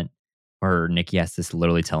event, where Nikki has to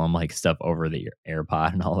literally tell him like stuff over the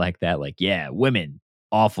AirPod and all like that. Like, yeah, women,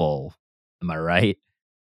 awful. Am I right?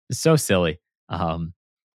 It's so silly. I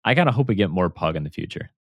kind of hope we get more Pug in the future.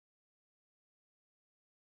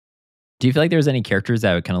 Do you feel like there's any characters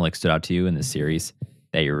that kind of like stood out to you in this series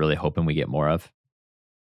that you're really hoping we get more of?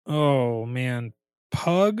 Oh man,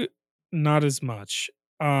 Pug, not as much.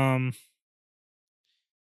 If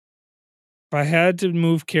I had to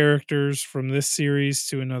move characters from this series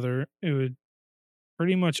to another, it would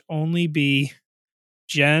pretty much only be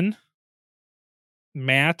Jen,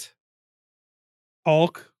 Matt,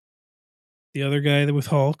 Hulk, the other guy that with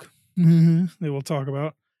Hulk that we'll talk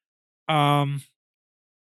about.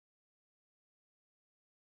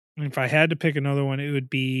 If I had to pick another one, it would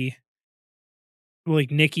be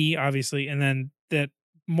like Nikki, obviously, and then that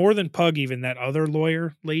more than Pug, even that other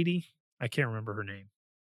lawyer lady. I can't remember her name.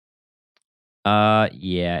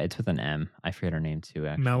 Yeah, it's with an M. I forget her name too,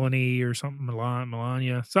 actually. Melanie or something,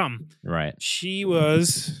 Melania, something. Right. She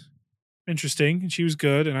was interesting and she was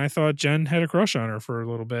good, and I thought Jen had a crush on her for a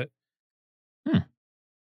little bit.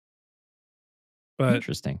 But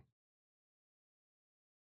interesting.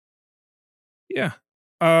 Yeah.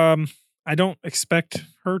 I don't expect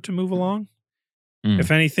her to move along.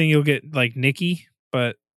 If anything, you'll get like Nikki,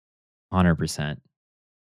 but 100%.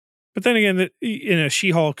 But then again, in a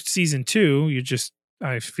She-Hulk season 2,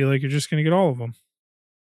 I feel like you're just going to get all of them.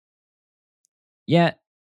 Yeah.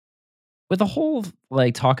 With the whole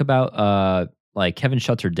like talk about like Kevin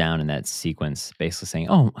shuts her down in that sequence, basically saying,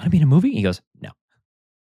 "Oh, want to be in a movie?" He goes, "No."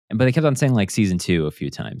 But they kept on saying like season 2 a few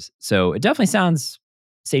times. So it definitely sounds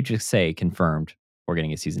safe to say confirmed we're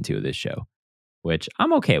getting a season 2 of this show, which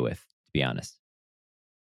I'm okay with, to be honest.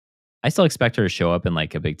 I still expect her to show up in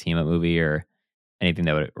like a big team up movie or anything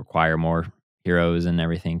that would require more heroes and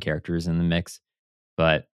everything, characters in the mix.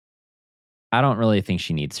 But I don't really think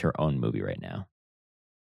she needs her own movie right now.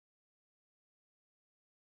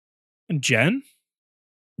 And Jen?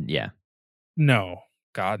 Yeah. No.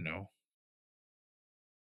 God, no.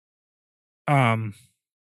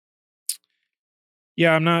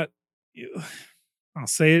 Yeah, I'm not. I'll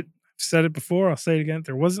say it. I've said it before. I'll say it again.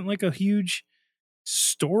 There wasn't like a huge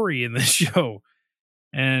story in this show.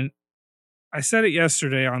 And I said it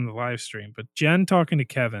yesterday on the live stream, but Jen talking to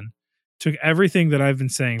Kevin took everything that I've been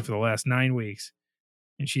saying for the last 9 weeks.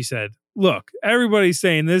 And she said, "Look, everybody's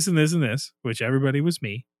saying this and this and this," which everybody was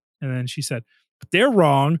me. And then she said, "But they're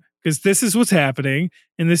wrong because this is what's happening.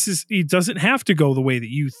 And it doesn't have to go the way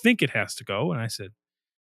that you think it has to go." And I said,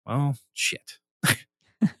 "Well, shit."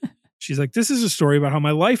 She's like, "This is a story about how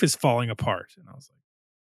my life is falling apart." And I was like,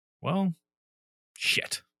 "Well,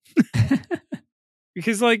 shit."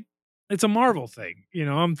 Because like, it's a Marvel thing.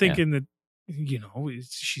 I'm thinking that,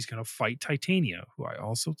 she's going to fight Titania, who I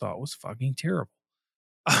also thought was fucking terrible.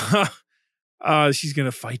 She's going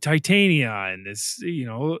to fight Titania and this,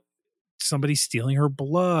 somebody stealing her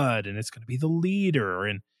blood and it's going to be the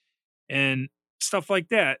leader and stuff like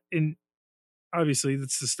that. And obviously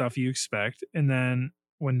that's the stuff you expect. And then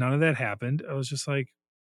when none of that happened, I was just like,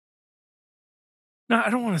 no,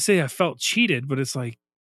 I don't want to say I felt cheated, but it's like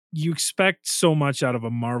you expect so much out of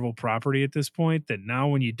a Marvel property at this point that now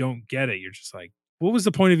when you don't get it, you're just like, what was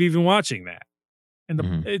the point of even watching that?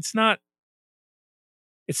 And it's not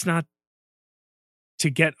to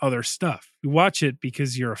get other stuff. You watch it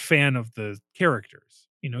because you're a fan of the characters.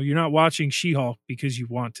 You're not watching She-Hulk because you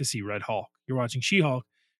want to see Red Hulk. You're watching She-Hulk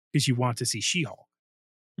because you want to see She-Hulk.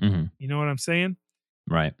 You know what I'm saying?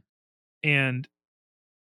 Right. And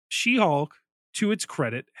She-Hulk, to its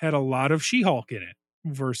credit, had a lot of She-Hulk in it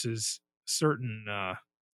versus certain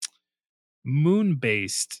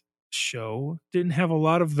moon-based show didn't have a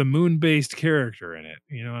lot of the moon-based character in it.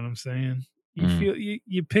 You know what I'm saying? You feel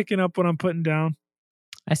you picking up what I'm putting down?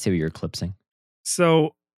 I see what you're eclipsing.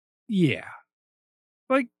 So, yeah.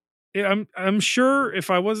 Like, I'm sure if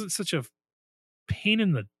I wasn't such a pain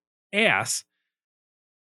in the ass,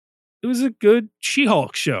 it was a good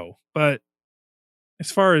She-Hulk show. But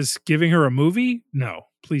as far as giving her a movie, no,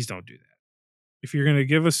 please don't do that. If you're going to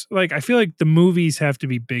give us, like, I feel like the movies have to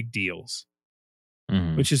be big deals,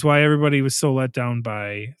 which is why everybody was so let down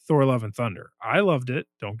by Thor: Love and Thunder. I loved it.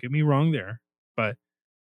 Don't get me wrong there. But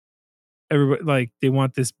everybody, like, they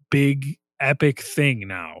want this big epic thing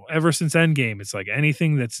now. Ever since Endgame, it's like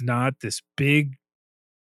anything that's not this big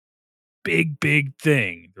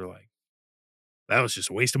thing, they're like, that was just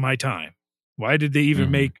a waste of my time. Why did they even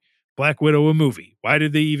make Black Widow a movie? Why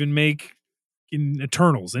did they even make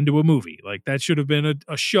Eternals into a movie? Like, that should have been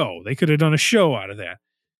a show. They could have done a show out of that.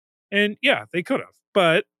 And yeah, they could have.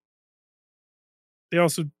 But they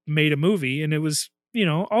also made a movie, and it was,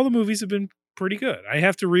 all the movies have been pretty good. I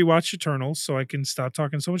have to rewatch Eternals so I can stop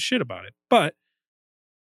talking so much shit about it. But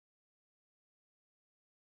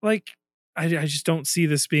like, I just don't see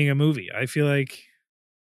this being a movie. I feel like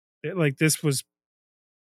this was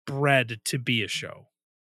bred to be a show.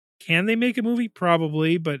 Can they make a movie?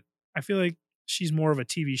 Probably, but I feel like she's more of a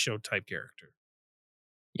TV show type character.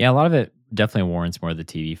 Yeah, a lot of it definitely warrants more of the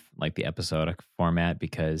TV, like the episodic format,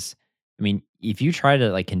 because I mean, if you try to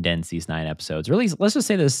like condense these 9 episodes, or at least let's just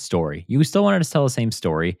say this story, you still wanted to tell the same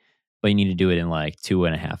story, but you need to do it in like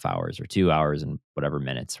 2.5 hours or 2 hours and whatever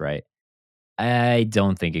minutes, right? I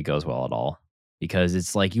don't think it goes well at all because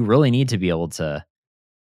it's like you really need to be able to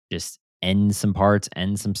just end some parts,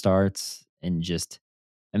 end some starts, and just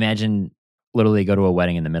imagine literally go to a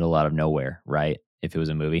wedding in the middle out of nowhere, right? If it was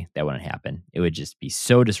a movie, that wouldn't happen. It would just be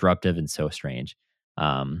so disruptive and so strange.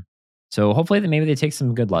 Um, so hopefully that maybe they take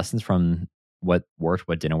some good lessons from what worked,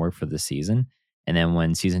 what didn't work for this season. And then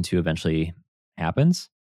when season 2 eventually happens,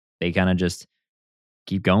 they kind of just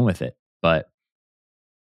keep going with it. But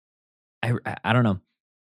I don't know.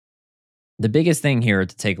 The biggest thing here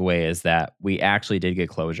to take away is that we actually did get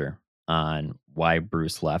closure on why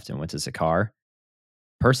Bruce left and went to Sakaar.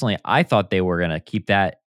 Personally, I thought they were gonna keep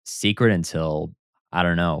that secret until, I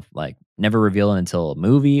don't know, like, never reveal it until a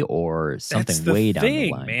movie or That's something the way down the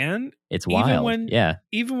thing, line. man. It's Even wild. when Yeah.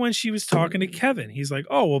 even when she was talking to Kevin, he's like,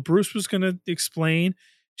 "Oh, well, Bruce was gonna explain."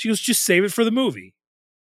 She goes, "Just save it for the movie."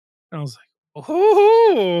 And I was like,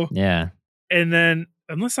 "Oh." Yeah. And then,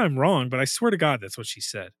 unless I'm wrong, but I swear to God, that's what she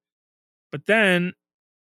said. But then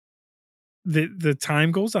the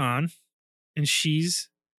time goes on, and she's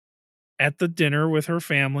at the dinner with her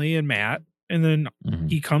family and Matt, and then Mhm.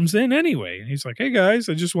 he comes in anyway. And he's like, "Hey guys,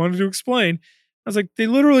 I just wanted to explain." I was like, they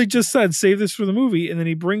literally just said save this for the movie, and then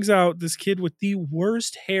he brings out this kid with the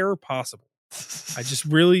worst hair possible. I just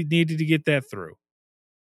really needed to get that through.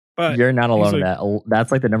 But You're not he's alone in like, that.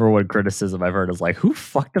 That's, like, the number one criticism I've heard is, like, "Who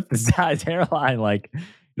fucked up this guy's hairline?" Like,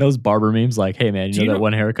 those barber memes, like, "Hey, man, you "Do know you that know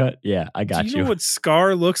one haircut? Yeah, I do you got know you." what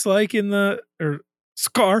Scar looks like in the or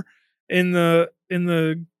Scar in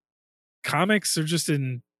the comics or just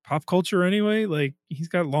in pop culture anyway? Like, he's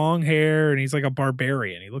got long hair and he's like a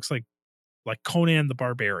barbarian. He looks like Conan the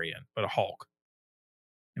Barbarian, but a Hulk.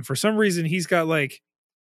 And for some reason, he's got like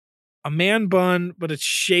a man bun, but it's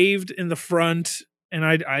shaved in the front. And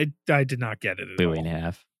I did not get it at Completely in all.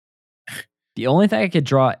 half. The only thing I could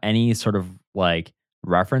draw any sort of, like,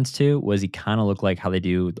 reference to was he kinda looked like how they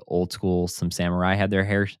do the old school, some samurai had their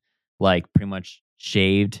hair, like, pretty much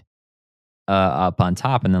shaved, up on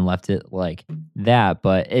top and then left it like that,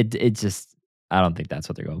 but it just I don't think that's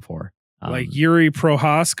what they're going for. Like Yuri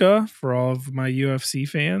Prohaska for all of my UFC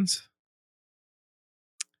fans.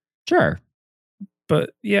 Sure.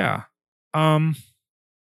 But yeah. Um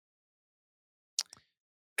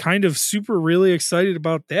Kind of super really excited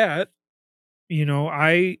about that. You know,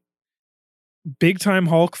 I big time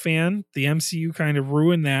Hulk fan. The MCU kind of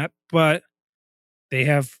ruined that, but they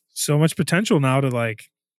have so much potential now to like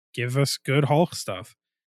give us good Hulk stuff.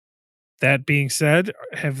 That being said,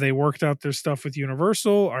 have they worked out their stuff with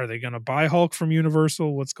Universal? Are they going to buy Hulk from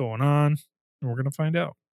Universal? What's going on? And we're going to find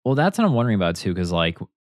out. Well, that's what I'm wondering about too, because like,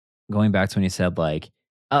 going back to when you said, like,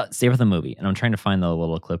 "Stay with the movie," and I'm trying to find the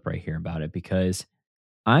little clip right here about it because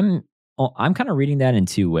I'm I'm kinda reading that in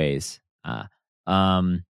 2 ways.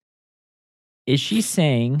 Um, is she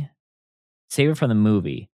saying, "Save it for the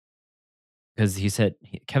movie," 'cause he said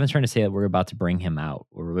Kevin's trying to say that we're about to bring him out,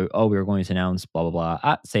 or we were going to announce blah, blah,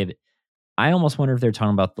 blah. Save it. I almost wonder if they're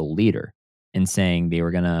talking about the leader and saying they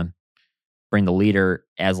were gonna bring the leader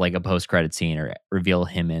as, like, a post-credit scene or reveal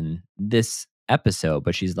him in this episode,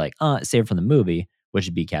 but she's like, save it for the movie," which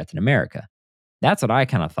would be Captain America. That's what I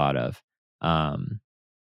kinda thought of.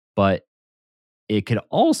 But it could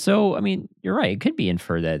also, I mean, you're right, it could be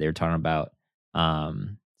inferred that they're talking about,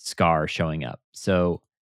 Scar showing up. So,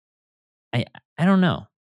 I I don't know.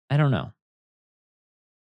 I don't know.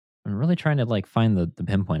 I'm really trying to, like, find the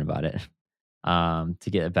pinpoint about it, to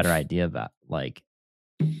get a better idea about, like,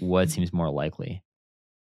 what seems more likely.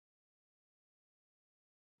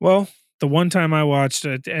 Well, the one time I watched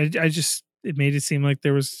it, I just it made it seem like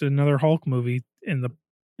there was another Hulk movie in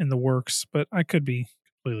the works, but I could be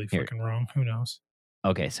completely Here. fucking wrong. Who knows?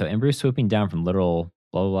 Okay, so in Bruce swooping down from literal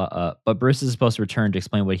blah, blah, blah, but Bruce is supposed to return to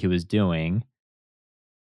explain what he was doing.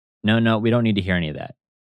 No, no, we don't need to hear any of that.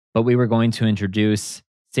 But we were going to introduce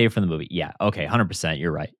save from the movie. Yeah, okay, 100%,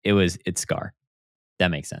 you're right. It's Scar. That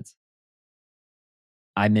makes sense.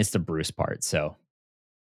 I missed the Bruce part, so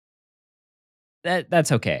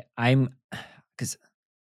that's okay. I'm because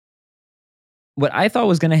what I thought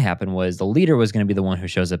was going to happen was the leader was going to be the one who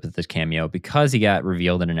shows up at this cameo because he got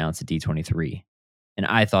revealed and announced at D23. And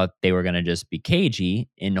I thought they were going to just be cagey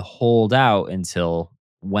and hold out until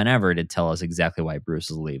whenever to tell us exactly why Bruce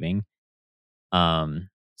is leaving.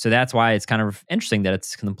 So that's why it's kind of interesting that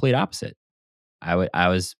it's the complete opposite. I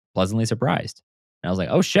was pleasantly surprised. And I was like,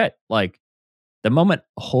 "Oh shit." Like the moment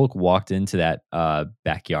Hulk walked into that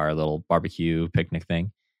backyard little barbecue picnic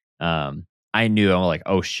thing, I knew. I'm like,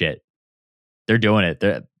 "Oh shit. They're doing it.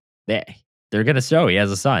 They're going to show he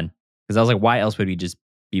has a son." Cuz I was like, "Why else would he just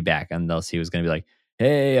be back unless he was going to be like,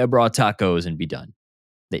 hey, I brought tacos and be done.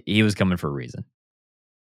 He was coming for a reason.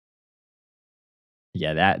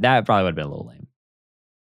 Yeah, that probably would have been a little lame.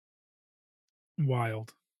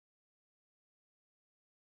 Wild.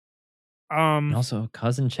 And also,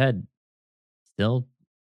 cousin Ched still,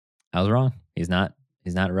 I was wrong. He's not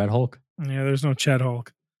a Red Hulk Yeah, there's no Chet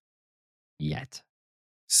Hulk. yet.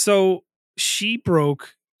 So she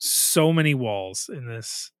broke so many walls in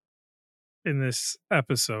this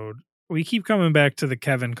episode. We keep coming back to the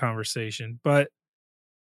Kevin conversation, but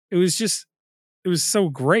it was so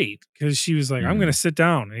great because she was like, I'm going to sit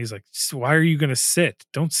down. And he's like, why are you going to sit?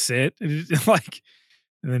 Don't sit. Like,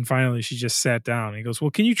 and then finally she just sat down. And he goes,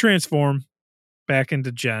 well, can you transform back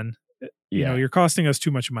into Jen? You know, you're costing us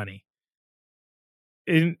too much money.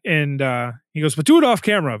 And he goes, but do it off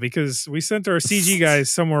camera because we sent our CG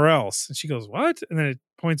guys somewhere else. And she goes, what? And then it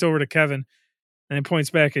points over to Kevin and it points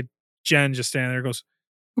back at Jen just standing there. Goes,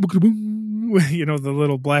 you know, the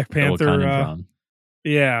little Black Panther.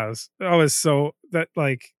 Yeah, I was so that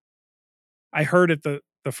like I heard it the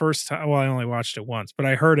first time. Well, I only watched it once, but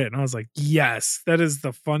I heard it and I was like, yes, that is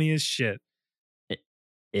the funniest shit.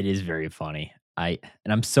 It is very funny.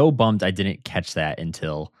 I'm so bummed I didn't catch that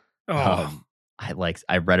until I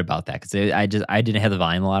read about that because I didn't have the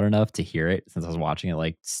volume loud enough to hear it since I was watching it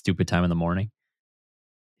like stupid time in the morning.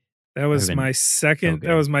 That was my second.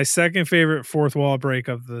 That was my second favorite fourth wall break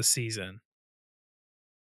of the season.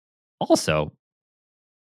 Also,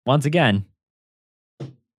 once again,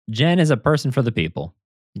 Jen is a person for the people.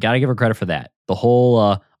 You got to give her credit for that. The whole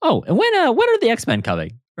and when are the X-Men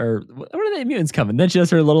coming? Or when are the mutants coming? Then she does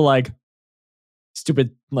her little like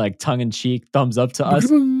stupid like tongue-in-cheek thumbs up to us.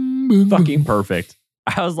 Fucking perfect.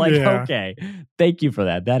 I was like, okay, thank you for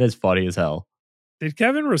that. That is funny as hell. Did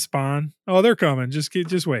Kevin respond? Oh, they're coming.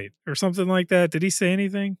 Just wait or something like that. Did he say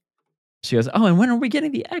anything? She goes, oh, and when are we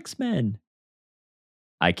getting the X-Men?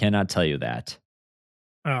 I cannot tell you that.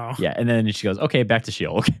 Oh. Yeah, and then she goes, okay, back to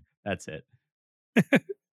She-Hulk. That's it.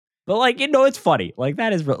 But like, you know, it's funny. Like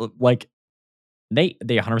that is like they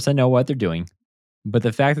 100% know what they're doing. But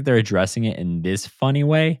the fact that they're addressing it in this funny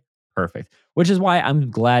way, perfect. Which is why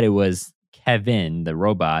I'm glad it was Kevin, the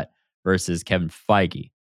robot, versus Kevin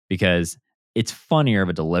Feige. Because it's funnier of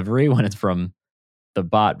a delivery when it's from the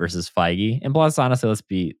bot versus Feige. And plus, honestly, let's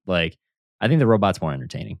be like, I think the robot's more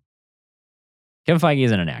entertaining. Kevin Feige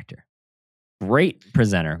isn't an actor. Great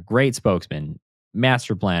presenter, great spokesman,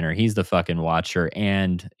 master planner. He's the fucking Watcher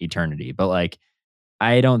and Eternity. But like,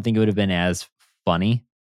 I don't think it would have been as funny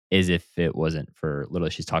as if it wasn't for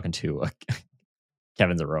literally she's talking to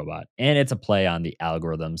Kevin's a robot. And it's a play on the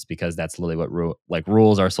algorithms because that's literally what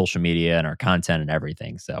rules our social media and our content and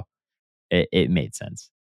everything. So it made sense.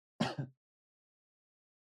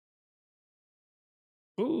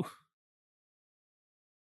 Ooh.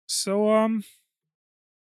 So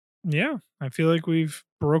yeah, I feel like we've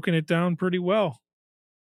broken it down pretty well.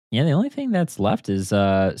 Yeah, the only thing that's left is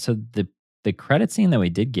so the credit scene that we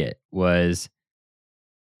did get was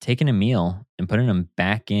taking Emil and putting him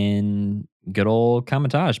back in good old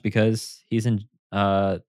Kamar-Taj because he's in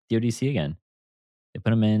the ODC again. They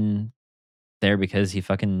put him in there because he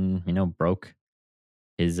fucking, broke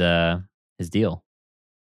his deal.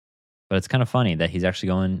 But it's kind of funny that he's actually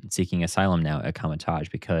going seeking asylum now at Kamar-Taj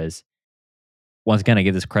because once again, I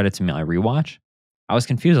give this credit to my rewatch. I was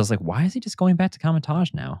confused. I was like, why is he just going back to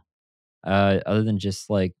Kamar-Taj now? Other than just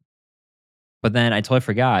like, but then I totally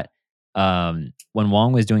forgot. When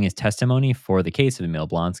Wong was doing his testimony for the case of Emil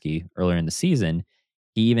Blonsky earlier in the season,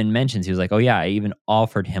 he even mentions, he was like, oh yeah, I even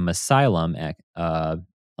offered him asylum at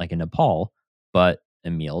like in Nepal, but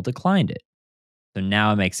Emil declined it. So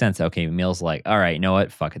now it makes sense. Okay, Emil's like, all right, you know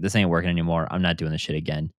what? Fuck it. This ain't working anymore. I'm not doing this shit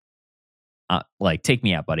again. Like, take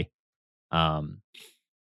me out, buddy. How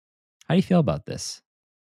do you feel about this?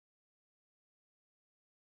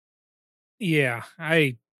 Yeah,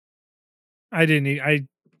 I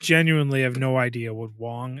genuinely have no idea what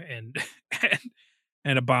Wong and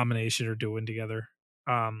and Abomination are doing together.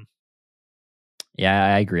 Yeah,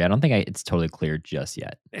 I agree. I don't think it's totally clear just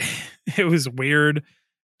yet. It was weird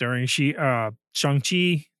during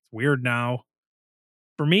Shang-Chi. Weird now.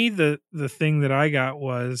 For me, the thing that I got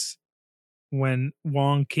was when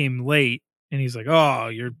Wong came late and he's like, "Oh,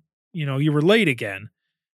 you were late again."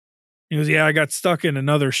 He goes, "Yeah, I got stuck in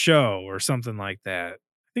another show or something like that."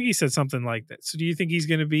 I think he said something like that. So do you think he's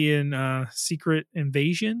going to be in Secret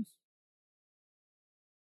Invasion?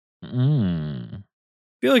 I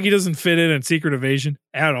feel like he doesn't fit in Secret Invasion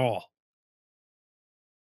at all.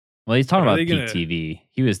 Well, he's talking about Peak TV.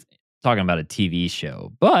 He was talking about a TV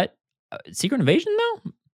show. But Secret Invasion,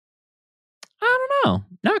 though? I don't know.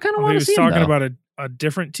 Now I kind of want to see him, He was talking about a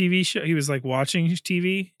different TV show. He was like watching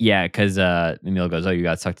TV. Yeah, because Emil goes, "Oh, you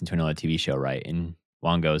got sucked into another TV show, right?" And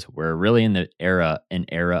Wong goes, "We're really in an era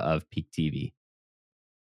of peak TV."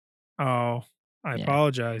 Oh, I Yeah.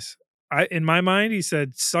 apologize. In my mind, he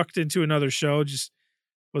said sucked into another show. Just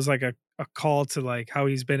was like a call to like how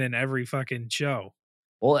he's been in every fucking show.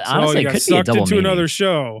 Well, So honestly, you it got could be a sucked double into meaning. another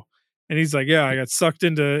show, and he's like, "Yeah, I got sucked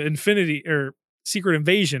into Infinity or Secret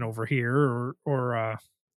Invasion over here, or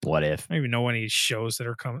What if? I don't even know any shows that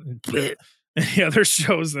are coming. Any other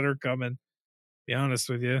shows that are coming? Be honest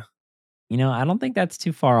with you. I don't think that's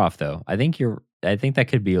too far off, though. I think that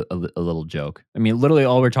could be a little joke. I mean, literally,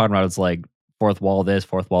 all we're talking about is like fourth wall this,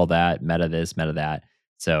 fourth wall that, meta this, meta that.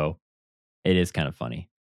 So it is kind of funny.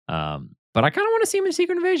 But I kind of want to see him in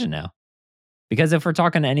Secret Invasion now, because if we're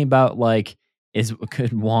talking to any about like,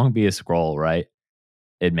 could Wong be a scroll? Right?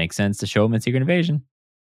 It makes sense to show him in Secret Invasion.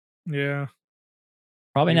 Yeah,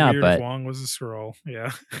 Probably be not, weird if but Wong was a scroll.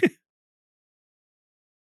 Yeah,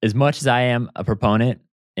 as much as I am a proponent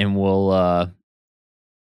and will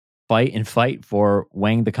fight for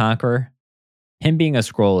Wang the Conqueror, him being a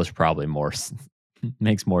scroll is probably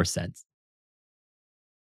makes more sense.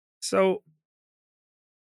 so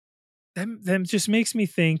that just makes me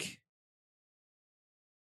think.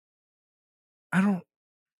 I don't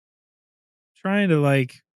trying to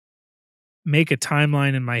like make a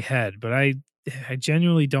timeline in my head, but I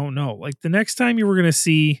genuinely don't know. Like the next time you were gonna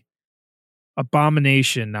see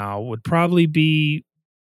Abomination now would probably be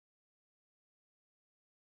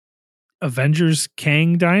Avengers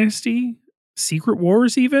Kang Dynasty, Secret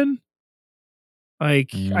Wars, even.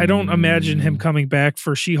 Like, I don't imagine him Mm, coming back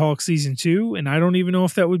for She-Hulk season 2, and I don't even know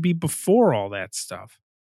if that would be before all that stuff.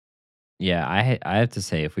 yeah, I have to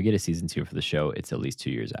say, if we get a season 2 for the show, it's at least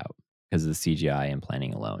 2 years out because of the CGI and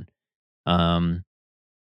planning alone. Um,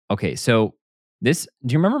 okay, so do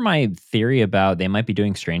you remember my theory about they might be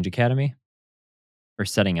doing Strange Academy or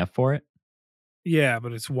setting up for it? Yeah,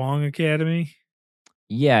 but it's Wong Academy.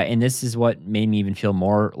 Yeah, and this is what made me even feel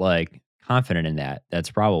more like confident in that.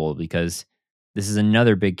 That's probable because this is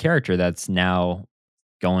another big character that's now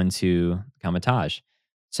going to Kamatage.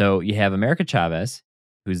 So you have America Chavez,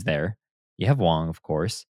 who's there. You have Wong, of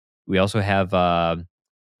course. We also have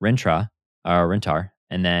Rentar,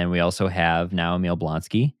 and then we also have now Emil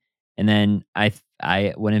Blonsky. And then I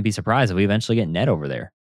wouldn't be surprised if we eventually get Ned over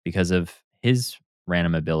there because of his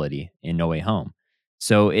random ability in No Way Home.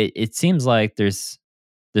 So it seems like there's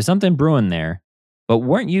something brewing there. But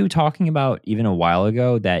weren't you talking about even a while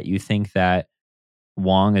ago that you think that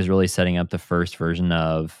Wong is really setting up the first version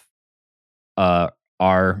of uh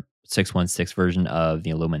R616 version of the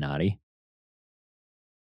Illuminati?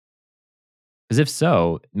 Because if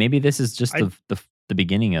so, maybe this is just I the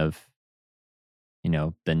beginning of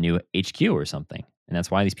the new HQ or something, and that's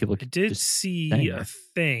why these people I did just see sitting a there.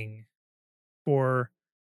 thing for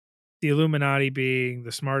the Illuminati being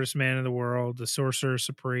the smartest man in the world, the Sorcerer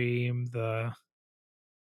Supreme, the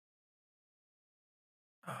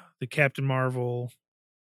Captain Marvel.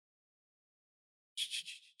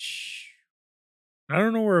 I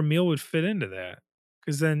don't know where Emil would fit into that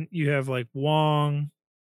because then you have like Wong,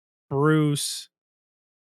 Bruce,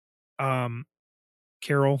 um,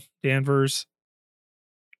 Carol Danvers.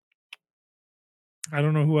 I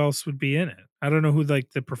don't know who else would be in it. I don't know who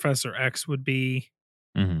like the Professor X would be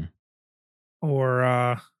Mhm.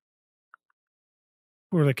 or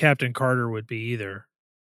who the Captain Carter would be either,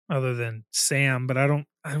 other than Sam, but I don't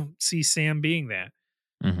see Sam being that.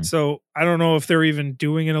 Mhm. So I don't know if they're even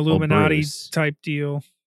doing an Well, Illuminati Bruce, type deal.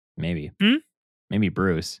 maybe. Hmm? Maybe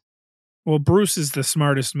Bruce. Well, Bruce is the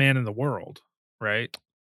smartest man in the world, right?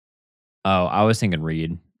 Oh, I was thinking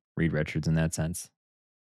Reed Richards in that sense.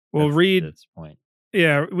 Well, Reed, That's the point.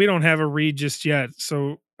 yeah, we don't have a Reed just yet.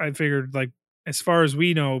 So I figured, like, as far as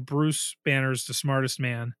we know, Bruce Banner's the smartest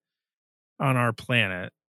man on our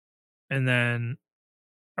planet. And then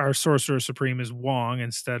our Sorcerer Supreme is Wong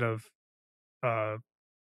instead of uh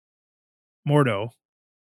Mordo.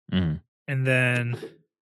 Mhm. And then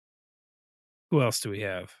who else do we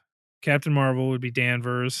have? Captain Marvel would be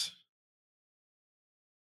Danvers.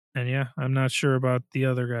 And yeah, I'm not sure about the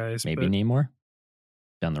other guys, Maybe but Namor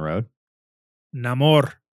down the road.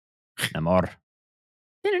 Namor. Namor.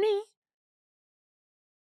 I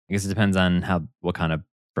guess it depends on what kind of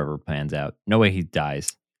forever plans out. No way he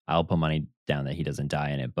dies. I'll put money down that he doesn't die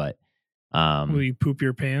in it. But Will um, you poop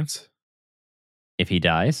your pants? if he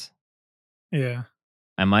dies, Yeah.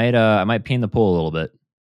 I might pee in the pool a little bit.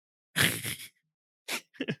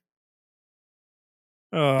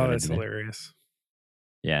 Oh, that's But hilarious.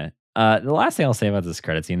 yeah. The last thing I'll say about this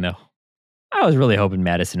credit scene, though, I was really hoping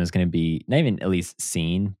Madison was going to be not even at least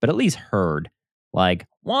seen, but at least heard Like,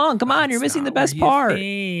 Wong, come on, you're That's missing the not where best you part.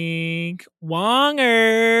 think.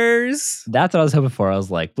 Wongers. That's what I was hoping for. I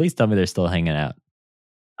was like, please tell me they're still hanging out.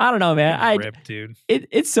 I don't know, man. Rip, dude.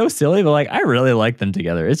 It's so silly, but like, I really like them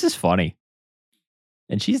together. It's just funny.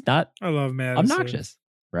 And she's not I love Madison. obnoxious,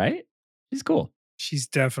 right? She's cool. She's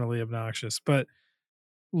definitely obnoxious, but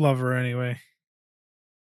love her anyway.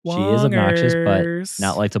 She is obnoxious, but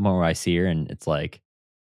not like the moment where I see her and it's like,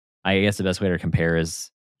 I guess the best way to compare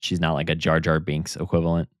is she's not like a Jar Jar Binks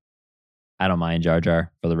equivalent. I don't mind Jar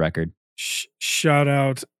Jar, for the record. Shout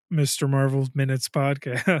out Mr. Marvel's Minutes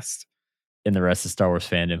podcast. And the rest of Star Wars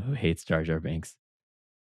fandom who hates Jar Jar Binks.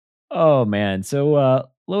 Oh man. So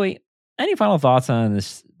Louis, any final thoughts on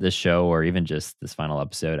this show or even just this final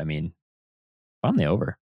episode? I mean, finally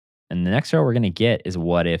over. And the next show we're gonna get is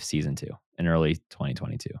What If Season 2 in early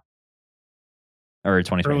 2022. Or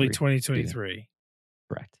 2023. Early 2023.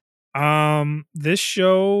 Correct. This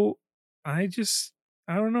show, I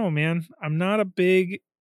don't know, man. I'm not a big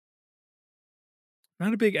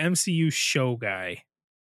MCU show guy.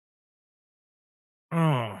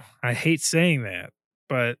 Oh, I hate saying that,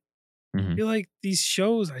 but I feel like these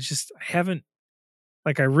shows, I haven't,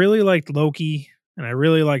 like, I really liked Loki and I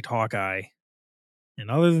really liked Hawkeye. And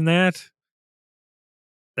other than that,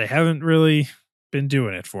 they haven't really been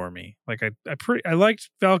doing it for me. Like, I liked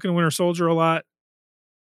Falcon and Winter Soldier a lot,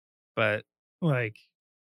 but like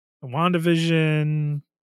WandaVision,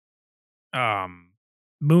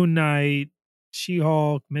 Moon Knight,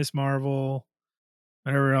 She-Hulk, Miss Marvel,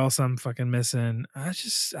 whatever else I'm fucking missing.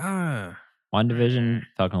 WandaVision,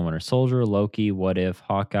 Falcon and Winter Soldier, Loki, What If,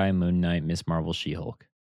 Hawkeye, Moon Knight, Miss Marvel, She-Hulk.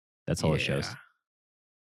 That's all it shows.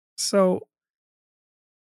 So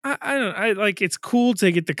I don't. I like. It's cool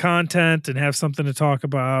to get the content and have something to talk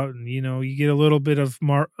about, and you get a little bit of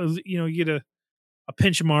you get a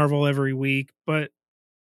pinch of Marvel every week. But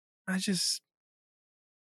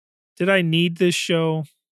did I need this show?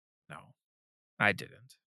 No, I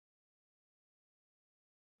didn't.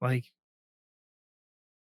 Like,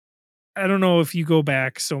 I don't know if you go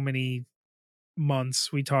back so many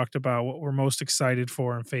months, we talked about what we're most excited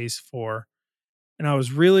for in Phase 4, and I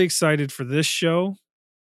was really excited for this show.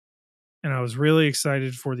 And I was really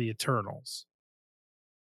excited for the Eternals.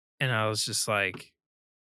 And I was just like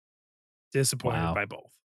disappointed by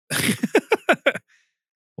both.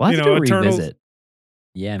 We'll have to do a Eternals, revisit.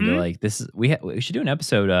 Yeah, and be like, this is we should do an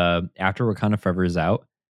episode after Wakanda Forever is out.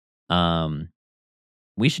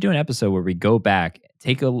 We should do an episode where we go back,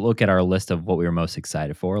 take a look at our list of what we were most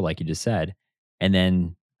excited for, like you just said, and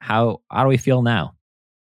then how do we feel now?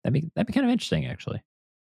 That'd be kind of interesting, actually.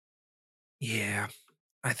 Yeah.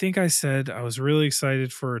 I think I said I was really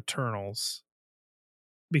excited for Eternals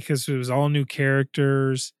because it was all new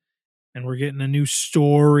characters and we're getting a new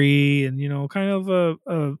story and, kind of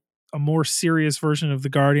a more serious version of the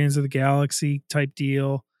Guardians of the Galaxy type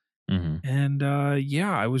deal. And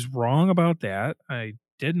I was wrong about that. I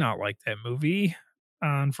did not like that movie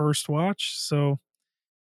on first watch. So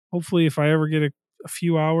hopefully if I ever get a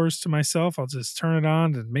few hours to myself, I'll just turn it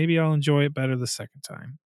on and maybe I'll enjoy it better the second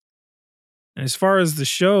time. And as far as the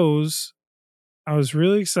shows, I was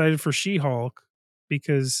really excited for She-Hulk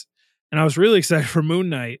and I was really excited for Moon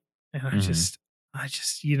Knight. And I just,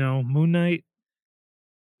 Moon Knight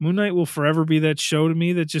will forever be that show to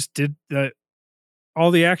me that just did that.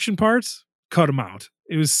 All the action parts, cut them out.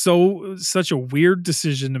 It was such a weird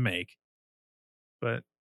decision to make. But,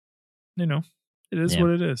 it is what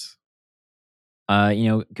it is.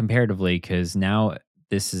 Comparatively, because now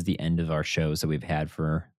this is the end of our shows that we've had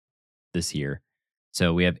for this year.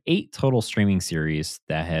 So we have 8 total streaming series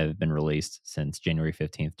that have been released since January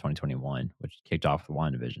 15th, 2021, which kicked off with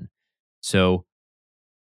WandaVision. So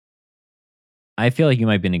I feel like you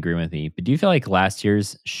might be in agreement with me, but do you feel like last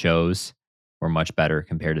year's shows were much better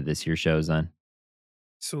compared to this year's shows then?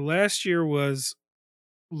 So last year was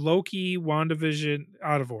Loki, WandaVision,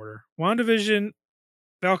 out of order. WandaVision,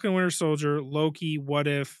 Falcon Winter Soldier, Loki, What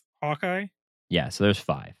If, Hawkeye. Yeah, so there's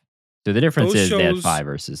 5. So the difference is they had 5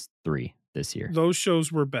 versus 3 this year. Those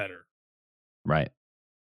shows were better. Right.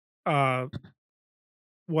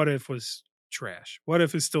 What If was trash. What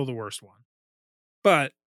If is still the worst one.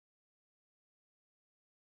 But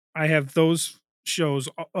I have those shows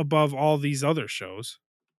above all these other shows.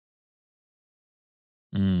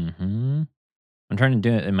 I'm trying to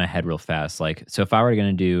do it in my head real fast. Like, so if I were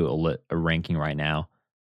going to do a ranking right now,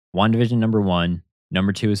 WandaVision number 1,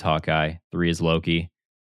 number 2 is Hawkeye, 3 is Loki,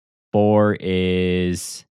 4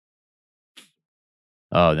 is...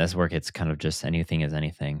 Oh, that's where it gets kind of just anything is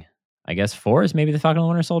anything. I guess 4 is maybe the Falcon and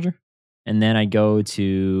Winter Soldier. And then I go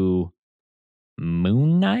to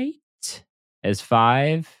Moon Knight as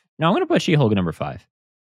 5. No, I'm going to put She-Hulk at number 5.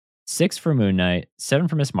 6 for Moon Knight, 7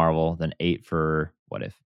 for Miss Marvel, then 8 for What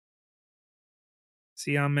If.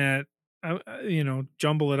 See, I'm at,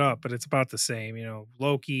 jumble it up, but it's about the same.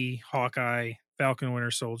 Loki, Hawkeye, Falcon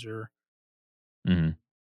Winter Soldier, Mm-hmm.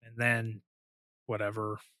 and then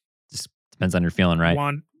whatever. Just depends on your feeling, right?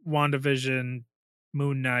 WandaVision,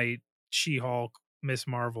 Moon Knight, She-Hulk, Miss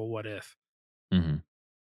Marvel, What If. Mm-hmm.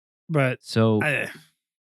 But so,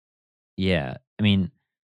 yeah, I mean,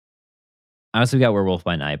 honestly, we got Werewolf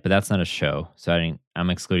by Night, but that's not a show, so I'm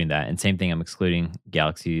excluding that. And same thing, I'm excluding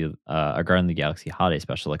Galaxy, a Guardian of the Galaxy holiday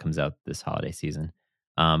special that comes out this holiday season.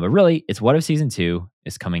 But really, it's What If Season 2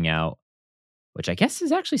 is coming out, which I guess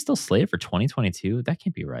is actually still slated for 2022. That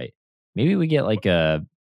can't be right. Maybe we get like the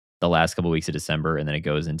last couple weeks of December and then it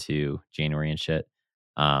goes into January and shit.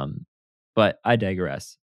 But I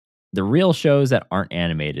digress. The real shows that aren't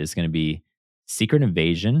animated is going to be Secret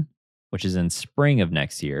Invasion, which is in spring of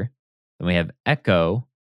next year. Then we have Echo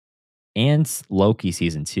and Loki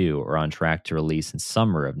season 2 are on track to release in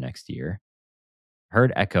summer of next year.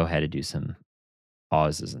 Heard Echo had to do some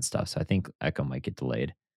pauses and stuff, so I think Echo might get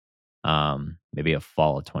delayed. Maybe a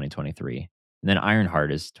fall of 2023. And then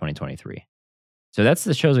Ironheart is 2023. So that's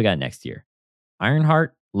the shows we got next year.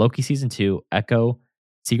 Ironheart, Loki season 2, Echo,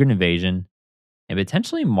 Secret Invasion, and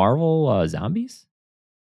potentially Marvel Zombies.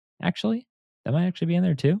 Actually, that might actually be in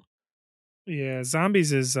there too. Yeah,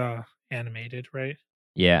 Zombies is animated, right?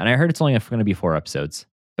 Yeah, and I heard it's only going to be 4 episodes,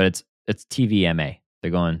 but it's TVMA.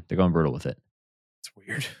 They're going brutal with it. It's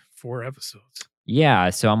weird. 4 episodes. Yeah,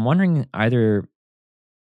 so I'm wondering either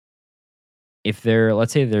if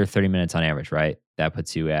let's say they're 30 minutes on average, right? That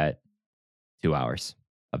puts you at 2 hours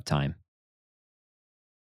of time.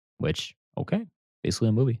 Which, okay, basically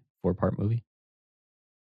a movie, 4-part movie.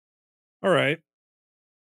 All right.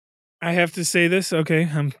 I have to say this. Okay,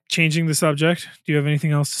 I'm changing the subject. Do you have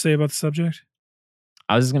anything else to say about the subject?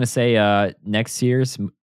 I was just going to say next year's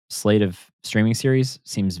slate of streaming series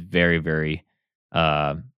seems very, very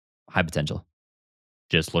high potential.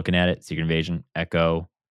 Just looking at it, Secret Invasion, Echo,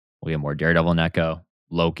 we'll get more Daredevil and Echo,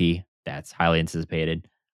 Loki, that's highly anticipated.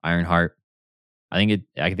 Ironheart, I think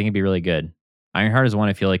it'd be really good. Ironheart is one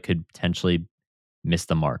I feel like could potentially miss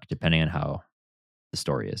the mark depending on how the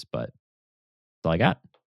story is, but that's all I got.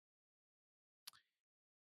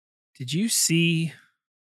 Did you see?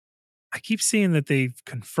 I keep seeing that they've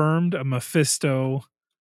confirmed a Mephisto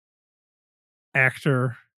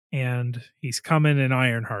actor and he's coming in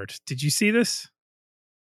Ironheart. Did you see this?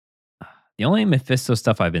 The only Mephisto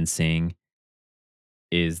stuff I've been seeing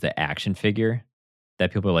is the action figure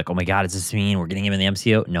that people are like, oh my God, does this mean we're getting him in the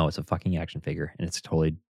MCU? No, it's a fucking action figure. And it's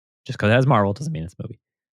totally, just because it has Marvel doesn't mean it's a movie.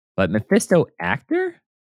 But Mephisto actor?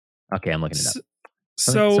 Okay, I'm looking it up.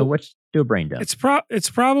 So let's do a brain dump. It's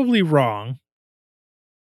probably wrong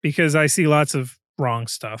because I see lots of wrong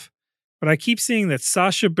stuff. But I keep seeing that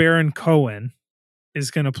Sacha Baron Cohen is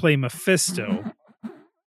going to play Mephisto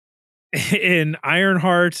in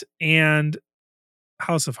Ironheart and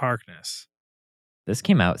House of Harkness. This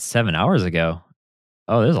came out 7 hours ago.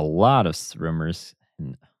 Oh, there's a lot of rumors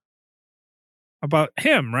about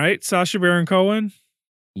him, right? Sacha Baron Cohen.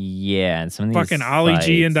 Yeah, and some of these fucking Ollie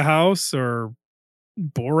G into House or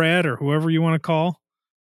Borat or whoever you want to call.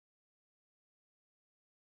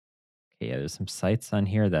 Okay, yeah, there's some sites on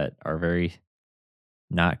here that are very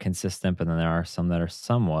not consistent, but then there are some that are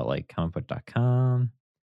somewhat like comicbook.com.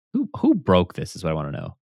 Who broke this is what I want to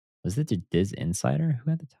know. Was it the Diz Insider? Who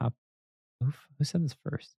had the top? Who said this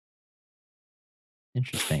first?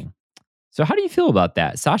 Interesting. So how do you feel about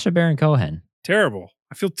that? Sacha Baron Cohen. Terrible.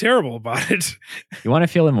 I feel terrible about it. You want to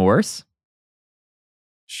feel even worse?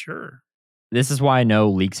 Sure. This is why I know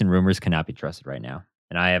leaks and rumors cannot be trusted right now.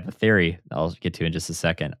 And I have a theory I'll get to in just a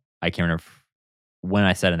second. I can't remember when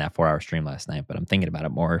I said in that 4-hour stream last night, but I'm thinking about it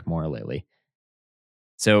more lately.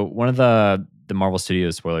 So one of the Marvel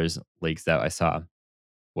Studios spoilers leaks that I saw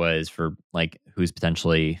was for like who's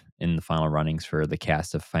potentially in the final runnings for the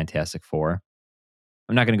cast of Fantastic Four.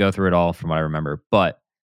 I'm not going to go through it all from what I remember, but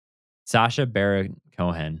Sacha Baron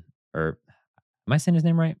Cohen, or am I saying his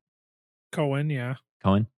name right? Cohen, yeah.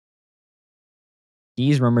 Cohen.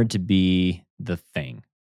 He's rumored to be the Thing.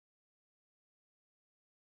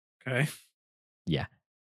 Okay. Yeah.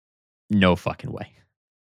 No fucking way.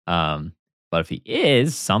 But if he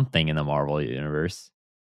is something in the Marvel universe,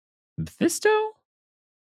 Mephisto?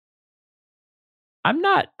 I'm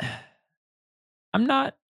not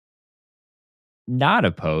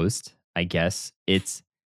opposed, I guess. It's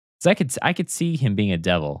I could see him being a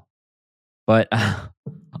devil. But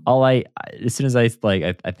as soon as I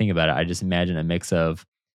think about it, I just imagine a mix of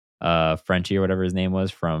Frenchie or whatever his name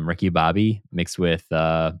was from Ricky Bobby mixed with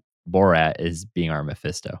Borat is being our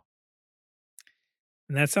Mephisto.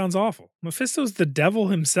 And that sounds awful. Mephisto's the devil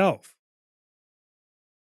himself.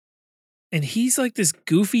 And he's like this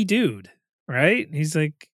goofy dude, right? He's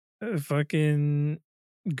like a fucking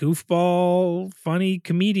goofball, funny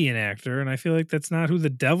comedian actor. And I feel like that's not who the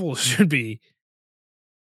devil should be.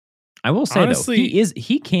 I will say Honestly- though,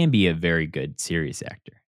 he can be a very good serious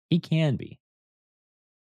actor. He can be.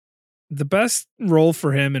 The best role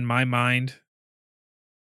for him in my mind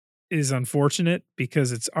is unfortunate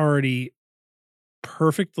because it's already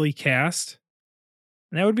perfectly cast.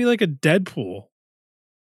 And that would be like a Deadpool.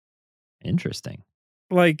 Interesting.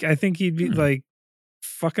 Like, I think he'd be like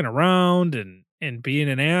fucking around and being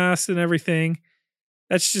an ass and everything.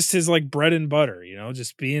 That's just his like bread and butter, you know,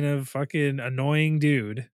 just being a fucking annoying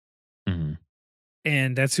dude. Mhm.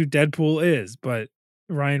 And that's who Deadpool is. But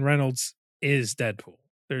Ryan Reynolds is Deadpool.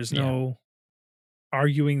 There's Yeah. no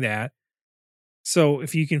arguing that. So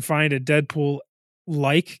if you can find a Deadpool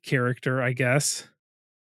like character, I guess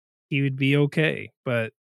he would be okay.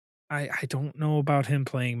 But I don't know about him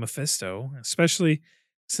playing Mephisto, especially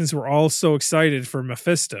since we're all so excited for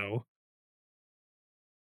Mephisto.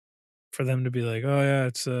 For them to be like, oh yeah,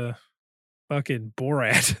 it's a fucking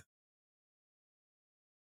Borat.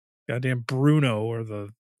 Goddamn Bruno or the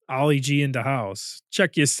Ollie G into house.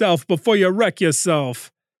 Check yourself before you wreck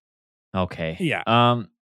yourself. Okay. Yeah.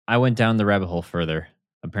 I went down the rabbit hole further.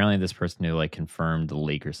 Apparently, this person who like confirmed the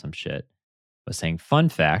leak or some shit was saying, fun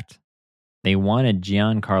fact, they wanted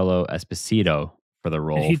Giancarlo Esposito for the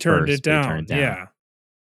role. And he turned first, it but he down. turned it down.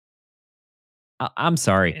 Yeah. I'm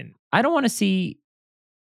sorry. And I don't want to see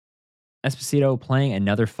Esposito playing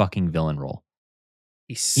another fucking villain role.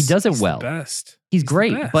 he does it the well. best. He's the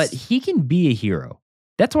great, but best. he can be a hero.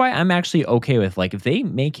 That's why I'm actually okay with, like, if they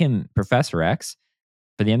make him Professor X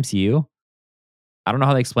for the MCU, I don't know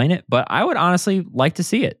how they explain it, but I would honestly like to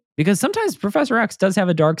see it because sometimes Professor X does have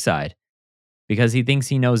a dark side because he thinks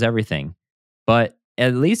he knows everything. But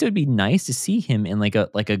at least it would be nice to see him in like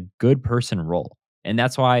a good person role. And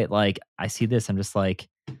that's why, like, I see this, I'm just like,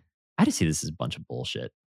 I just see this as a bunch of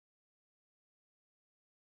bullshit.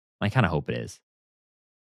 I kind of hope it is.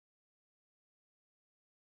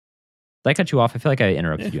 Did I cut you off? I feel like I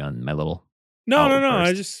interrupted you on my little. No. I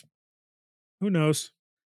outburst. just, who knows?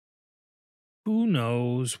 Who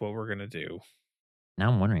knows what we're gonna do?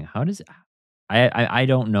 Now I'm wondering, how does I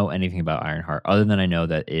don't know anything about Ironheart other than I know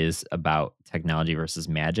that it is about technology versus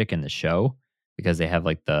magic in the show because they have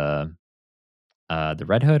like the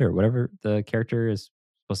Red Hood or whatever the character is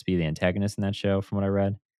supposed to be the antagonist in that show from what I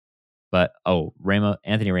read. But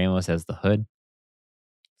Anthony Ramos as the Hood.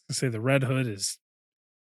 I say the Red Hood is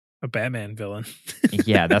a Batman villain.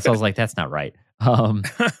 Yeah, that's what I was like, that's not right.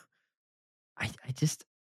 I just,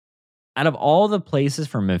 out of all the places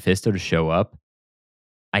for Mephisto to show up,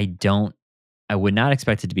 I would not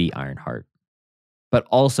expect it to be Ironheart. But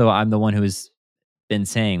also, I'm the one who has been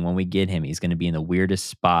saying when we get him, he's going to be in the weirdest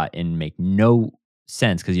spot and make no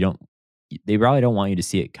sense because they probably don't want you to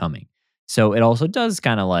see it coming. So it also does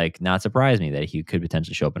kind of like not surprise me that he could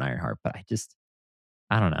potentially show up in Ironheart. But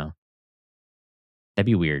I don't know. That'd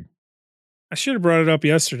be weird. I should have brought it up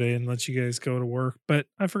yesterday and let you guys go to work, but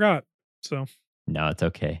I forgot. So No, it's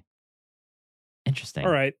okay. Interesting.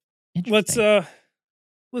 all right, Interesting.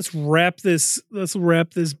 let's wrap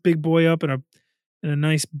this big boy up in a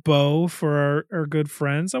nice bow for our good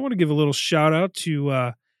friends. I want to give a little shout out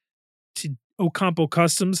to Ocampo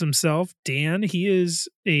Customs himself, Dan. He is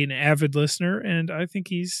an avid listener, and I think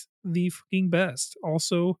he's the fucking best.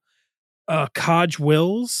 Also, Codge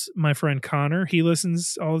Wills, my friend Connor, he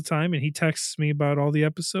listens all the time and he texts me about all the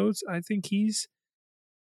episodes. I think he's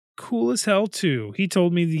cool as hell too. He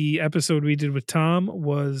told me the episode we did with Tom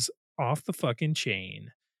was off the fucking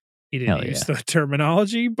chain. He didn't Hell use the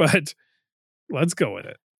terminology, but let's go with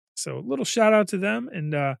it. So, a little shout out to them.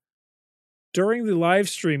 And during the live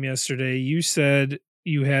stream yesterday, you said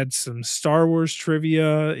you had some Star Wars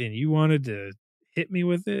trivia and you wanted to hit me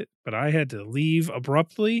with it, but I had to leave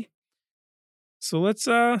abruptly. So let's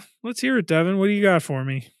hear it, Devin. What do you got for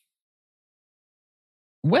me?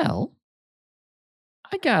 Well,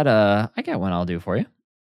 I got one I'll do for you.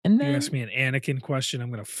 And then You ask me an Anakin question, I'm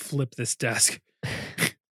gonna flip this desk.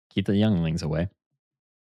 keep the younglings away.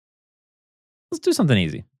 Let's do something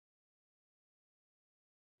easy.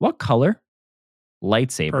 What color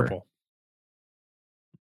lightsaber? Purple.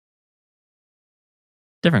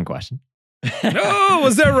 Different question. Oh,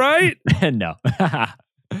 was that right? No.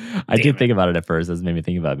 I did think about it at first. This made me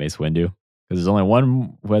think about Mace Windu because there's only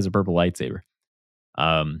one who has a purple lightsaber.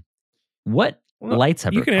 What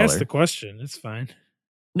lightsaber You can color? ask the question. It's fine.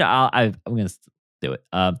 No, I'm going to do it.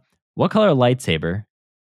 What color lightsaber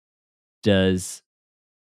does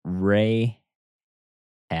Rey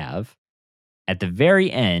have at the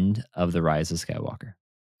very end of The Rise of Skywalker?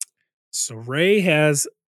 So Rey has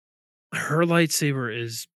her lightsaber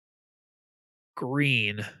is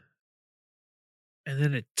green, and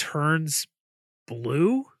then it turns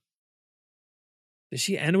blue. Does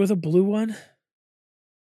she end with a blue one?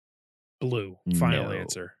 Blue. Final No.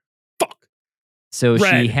 answer. Fuck. So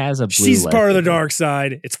Red. she has a blue She's part of the lightsaber. dark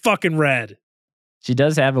side. It's fucking red. She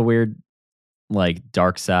does have a weird, like,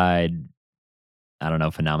 dark side, I don't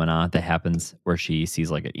know, phenomena that happens where she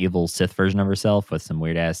sees like an evil Sith version of herself with some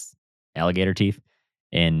weird ass alligator teeth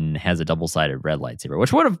and has a double sided red lightsaber,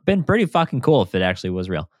 which would have been pretty fucking cool if it actually was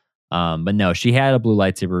real. But no, she had a blue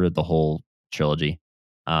lightsaber the whole trilogy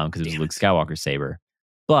because it was Damn Luke it. Skywalker's saber.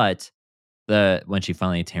 But when she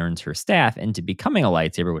finally turns her staff into becoming a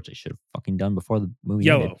lightsaber, which I should have fucking done before the movie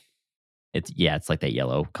ended, Yellow. it's like that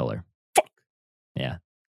yellow color. Fuck. Yeah.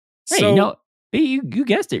 Hey, So, you know, you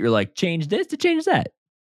guessed it. You're like, change this to change that.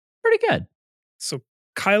 Pretty good. so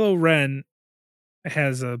Kylo Ren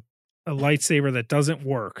has a lightsaber that doesn't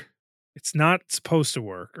work. It's not supposed to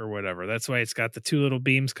work or whatever. That's why it's got the two little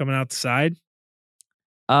beams coming out the side.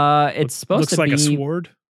 It's supposed Looks to like be a sword.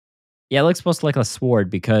 Yeah, it looks supposed to like a sword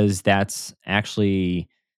because that's actually,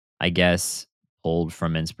 I guess, pulled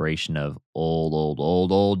from inspiration of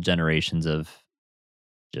old generations of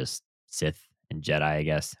just Sith and Jedi, I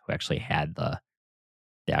guess, who actually had the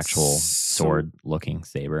actual So- sword looking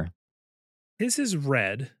saber. His is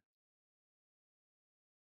red.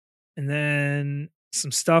 And then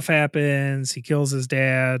some stuff happens. He kills his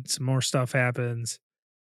dad. Some more stuff happens.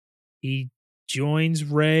 He joins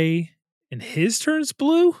Rey, and his turns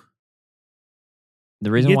blue. The He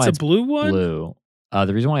reason gets why a it's blue one. blue,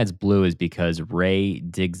 the reason why it's blue is because Rey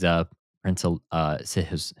digs up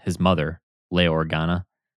his mother, Leia Organa,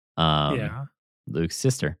 Yeah. Luke's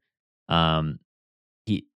sister.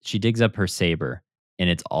 She digs up her saber, and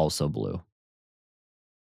it's also blue.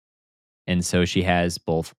 And so she has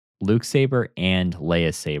both Luke's saber and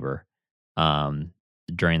Leia's saber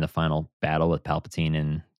during the final battle with Palpatine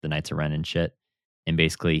and the Knights of Ren and shit. And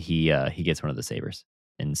basically, he gets one of the sabers,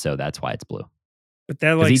 and so that's why it's blue. But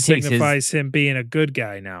that 'Cause like he takes signifies him being a good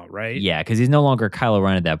guy now, right? Yeah, because he's no longer Kylo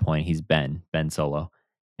Ren at that point. He's Ben Solo,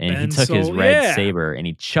 and he Ben took his Solo, red yeah. saber and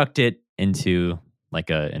he chucked it into like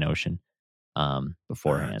an ocean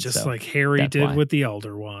beforehand. Just so like Harry that's did why. with the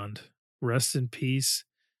Elder Wand. Rest in peace,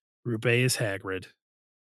 Rubeus Hagrid.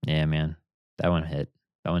 Yeah, man, that one hit.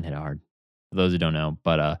 That one hit hard. For those who don't know,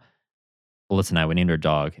 but Melissa and I, we named our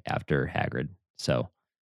dog after Hagrid, so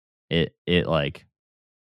it hit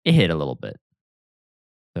a little bit.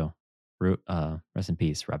 So rest in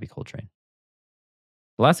peace, Robbie Coltrane.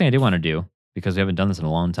 The last thing I do want to do, because we haven't done this in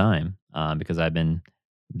a long time, because I've been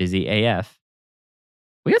busy AF,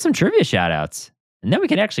 we got some trivia shout outs, and then we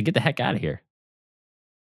can actually get the heck out of here.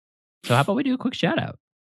 So how about we do a quick shout out?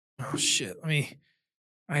 Oh shit! I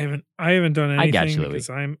haven't done anything I got you, Louis. because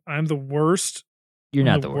I'm the worst. You're I'm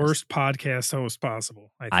not the worst. podcast host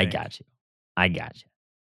possible. I got you.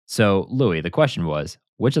 So, Louis, the question was,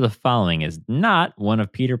 which of the following is not one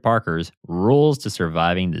of Peter Parker's rules to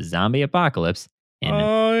surviving the zombie apocalypse? And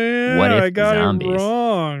Oh yeah, What If I got Zombies? it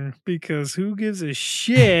wrong because who gives a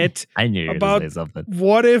shit I knew you were about going to say something.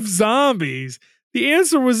 what if zombies? The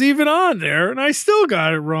answer was even on there, and I still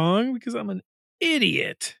got it wrong because I'm an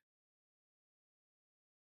idiot.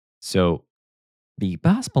 So, the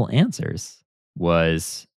possible answers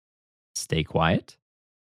was stay quiet,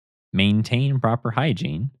 maintain proper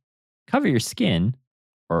hygiene, cover your skin,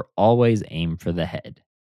 or always aim for the head.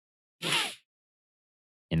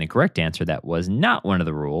 And the correct answer that was not one of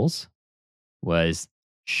the rules was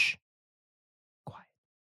shh, quiet.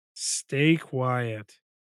 Stay quiet.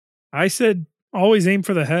 I said always aim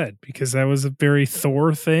for the head because that was a very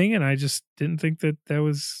Thor thing, and I just didn't think that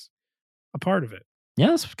was a part of it.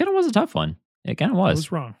 Yeah, this kind of was a tough one. It kind of I was.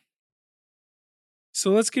 was wrong.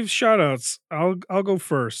 So let's give shout outs. I'll go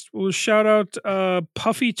first. We'll shout out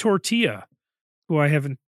Puffy Tortilla, who I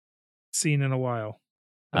haven't seen in a while.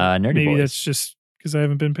 Nerdy Maybe Boys. that's just because I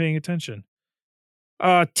haven't been paying attention.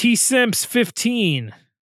 T Simps 15,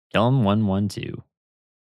 Kill 'em 112.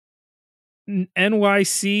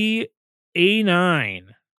 NYC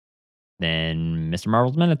A9, Then Mr.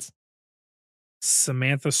 Marvel's Minutes.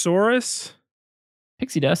 Samantha Saurus,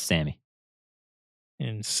 Pixie Dust Sammy.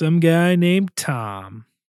 and some guy named Tom.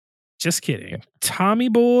 Just kidding. Tommy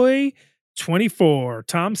Boy 24,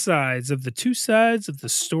 Tom Sides of the Two Sides of the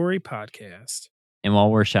Story podcast. And while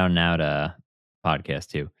we're shouting out podcast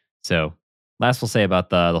too. So last we'll say about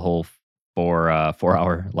the whole 4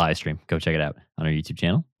 hour live stream. Go check it out on our YouTube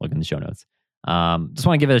channel. Look in the show notes. Just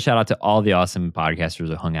want to give it a shout out to all the awesome podcasters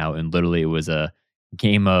that hung out. And literally, it was a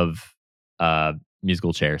game of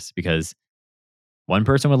musical chairs because one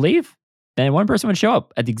person would leave, then one person would show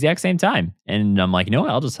up at the exact same time. And I'm like, you know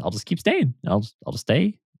what? I'll just keep staying. I'll just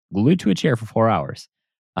stay glued to a chair for 4 hours.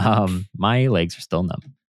 My legs are still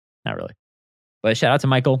numb. Not really. But shout out to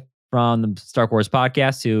Michael from the Star Wars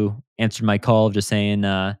podcast who answered my call of just saying,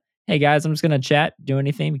 hey guys, I'm just going to chat, do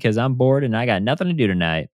anything because I'm bored and I got nothing to do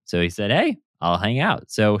tonight. So he said, hey, I'll hang out.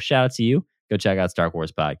 So shout out to you. Go check out Star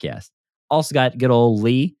Wars podcast. Also got good old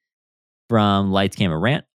Lee from Lights Camera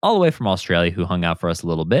Rant, all the way from Australia, who hung out for us a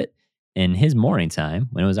little bit in his morning time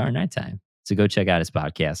when it was our nighttime. So go check out his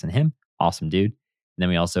podcast and him. Awesome dude. And then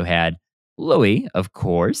we also had Louie, of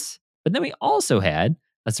course. But then we also had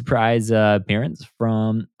a surprise appearance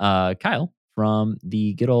from Kyle from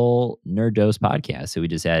the good old Nerd Dose podcast. So we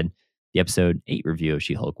just had the episode 8 review of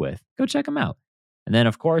She-Hulk with. Go check him out. And then,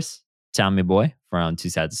 of course, Tommy Boy from Two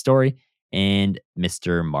Sides of the Story and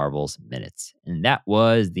Mr. Marvel's Minutes. And that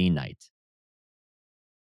was the night.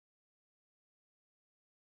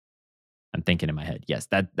 I'm thinking in my head. Yes,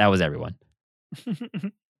 that was everyone.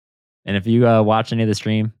 And if you watch any of the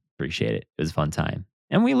stream, appreciate it. It was a fun time.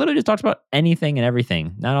 And we literally just talked about anything and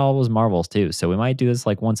everything. Not all was Marvels too. So we might do this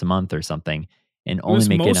like once a month or something and only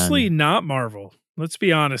make it mostly not Marvel. Let's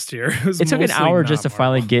be honest here. It took an hour just to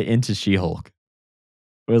finally get into She-Hulk.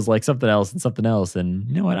 It was like something else and something else. And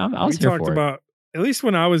you know what? I was here for it. We talked about, at least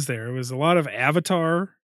when I was there, it was a lot of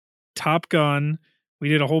Avatar, Top Gun. We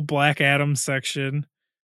did a whole Black Adam section.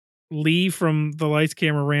 Lee from the Lights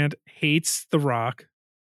Camera Rant hates The Rock.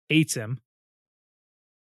 Hates him.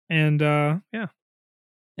 And yeah.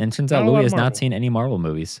 And turns out Louie has not seen any Marvel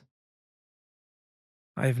movies.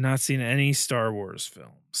 I have not seen any Star Wars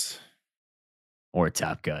films. Or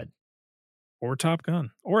Top Gun. Or Top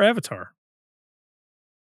Gun. Or Avatar.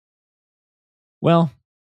 Well,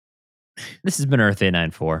 this has been Earth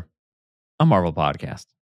 894, a Marvel podcast.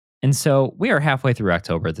 And so we are halfway through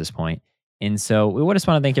October at this point. And so we just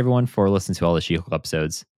want to thank everyone for listening to all the She-Hulk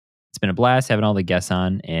episodes. It's been a blast having all the guests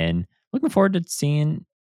on and looking forward to seeing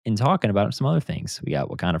and talking about some other things. We got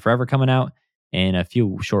Wakanda Forever coming out in a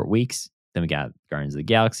few short weeks. Then we got Guardians of the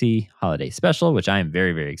Galaxy Holiday Special, which I am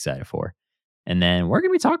very, very excited for. And then we're going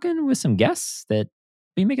to be talking with some guests that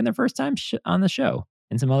be making their first time on the show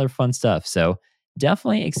and some other fun stuff. So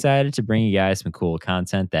definitely excited to bring you guys some cool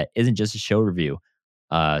content that isn't just a show review.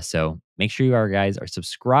 So make sure you guys are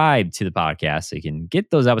subscribed to the podcast so you can get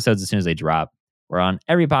those episodes as soon as they drop. We're on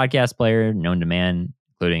every podcast player known to man,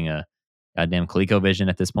 including a goddamn ColecoVision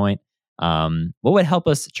at this point. What would help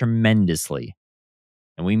us tremendously,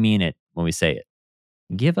 and we mean it when we say it,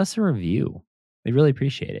 give us a review. We'd really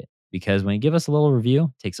appreciate it because when you give us a little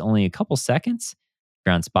review, it takes only a couple seconds. If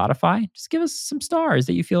you're on Spotify, just give us some stars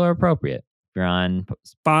that you feel are appropriate. If you're on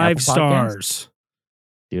 5 stars,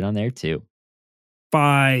 do it on there too.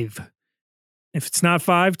 5. If it's not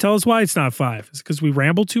 5, tell us why it's not 5. Is it because we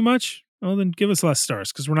ramble too much? Well, then give us less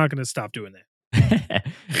stars because we're not going to stop doing that.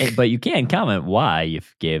 But you can comment why you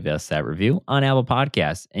gave us that review on Apple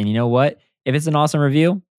Podcasts. And you know what? If it's an awesome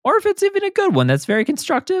review, or if it's even a good one that's very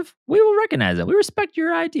constructive, we will recognize it. We respect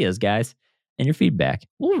your ideas, guys, and your feedback.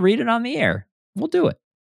 We'll read it on the air. We'll do it.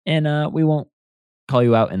 And we won't call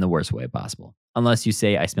you out in the worst way possible. Unless you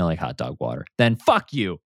say I smell like hot dog water. Then fuck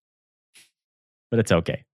you. But it's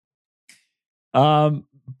okay.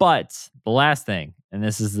 But the last thing, and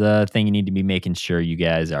this is the thing you need to be making sure you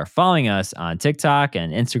guys are following us on TikTok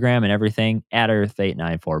and Instagram and everything at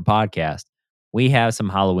Earth894 Podcast. We have some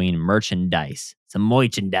Halloween merchandise, some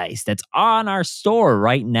merchandise that's on our store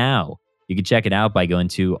right now. You can check it out by going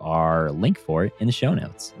to our link for it in the show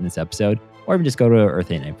notes in this episode, or even just go to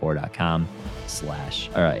earth894.com/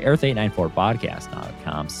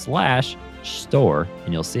 earth894podcast.com/store,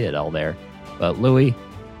 and you'll see it all there. But Louie,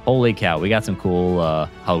 holy cow, we got some cool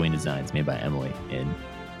Halloween designs made by Emily, and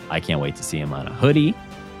I can't wait to see them on a hoodie,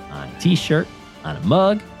 on a t-shirt, on a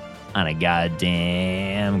mug, on a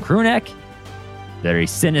goddamn crew neck. Very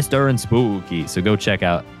sinister and spooky. So go check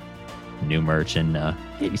out new merch and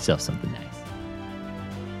get yourself something nice.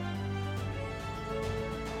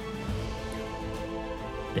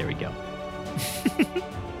 There we go.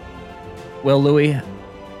 Well, Louie,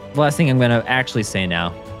 the last thing I'm going to actually say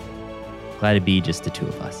now, glad to be just the two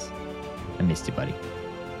of us. I missed you, buddy.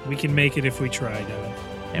 We can make it if we try, Devin.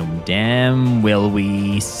 And damn will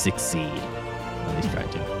we succeed. At least try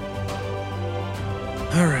to.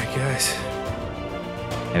 All right, guys.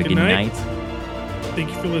 Have a good night. Thank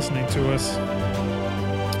you for listening to us.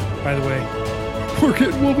 By the way, we're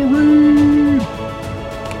getting Wolverine!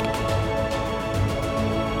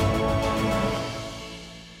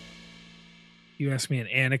 You ask me an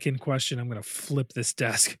Anakin question, I'm gonna flip this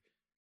desk.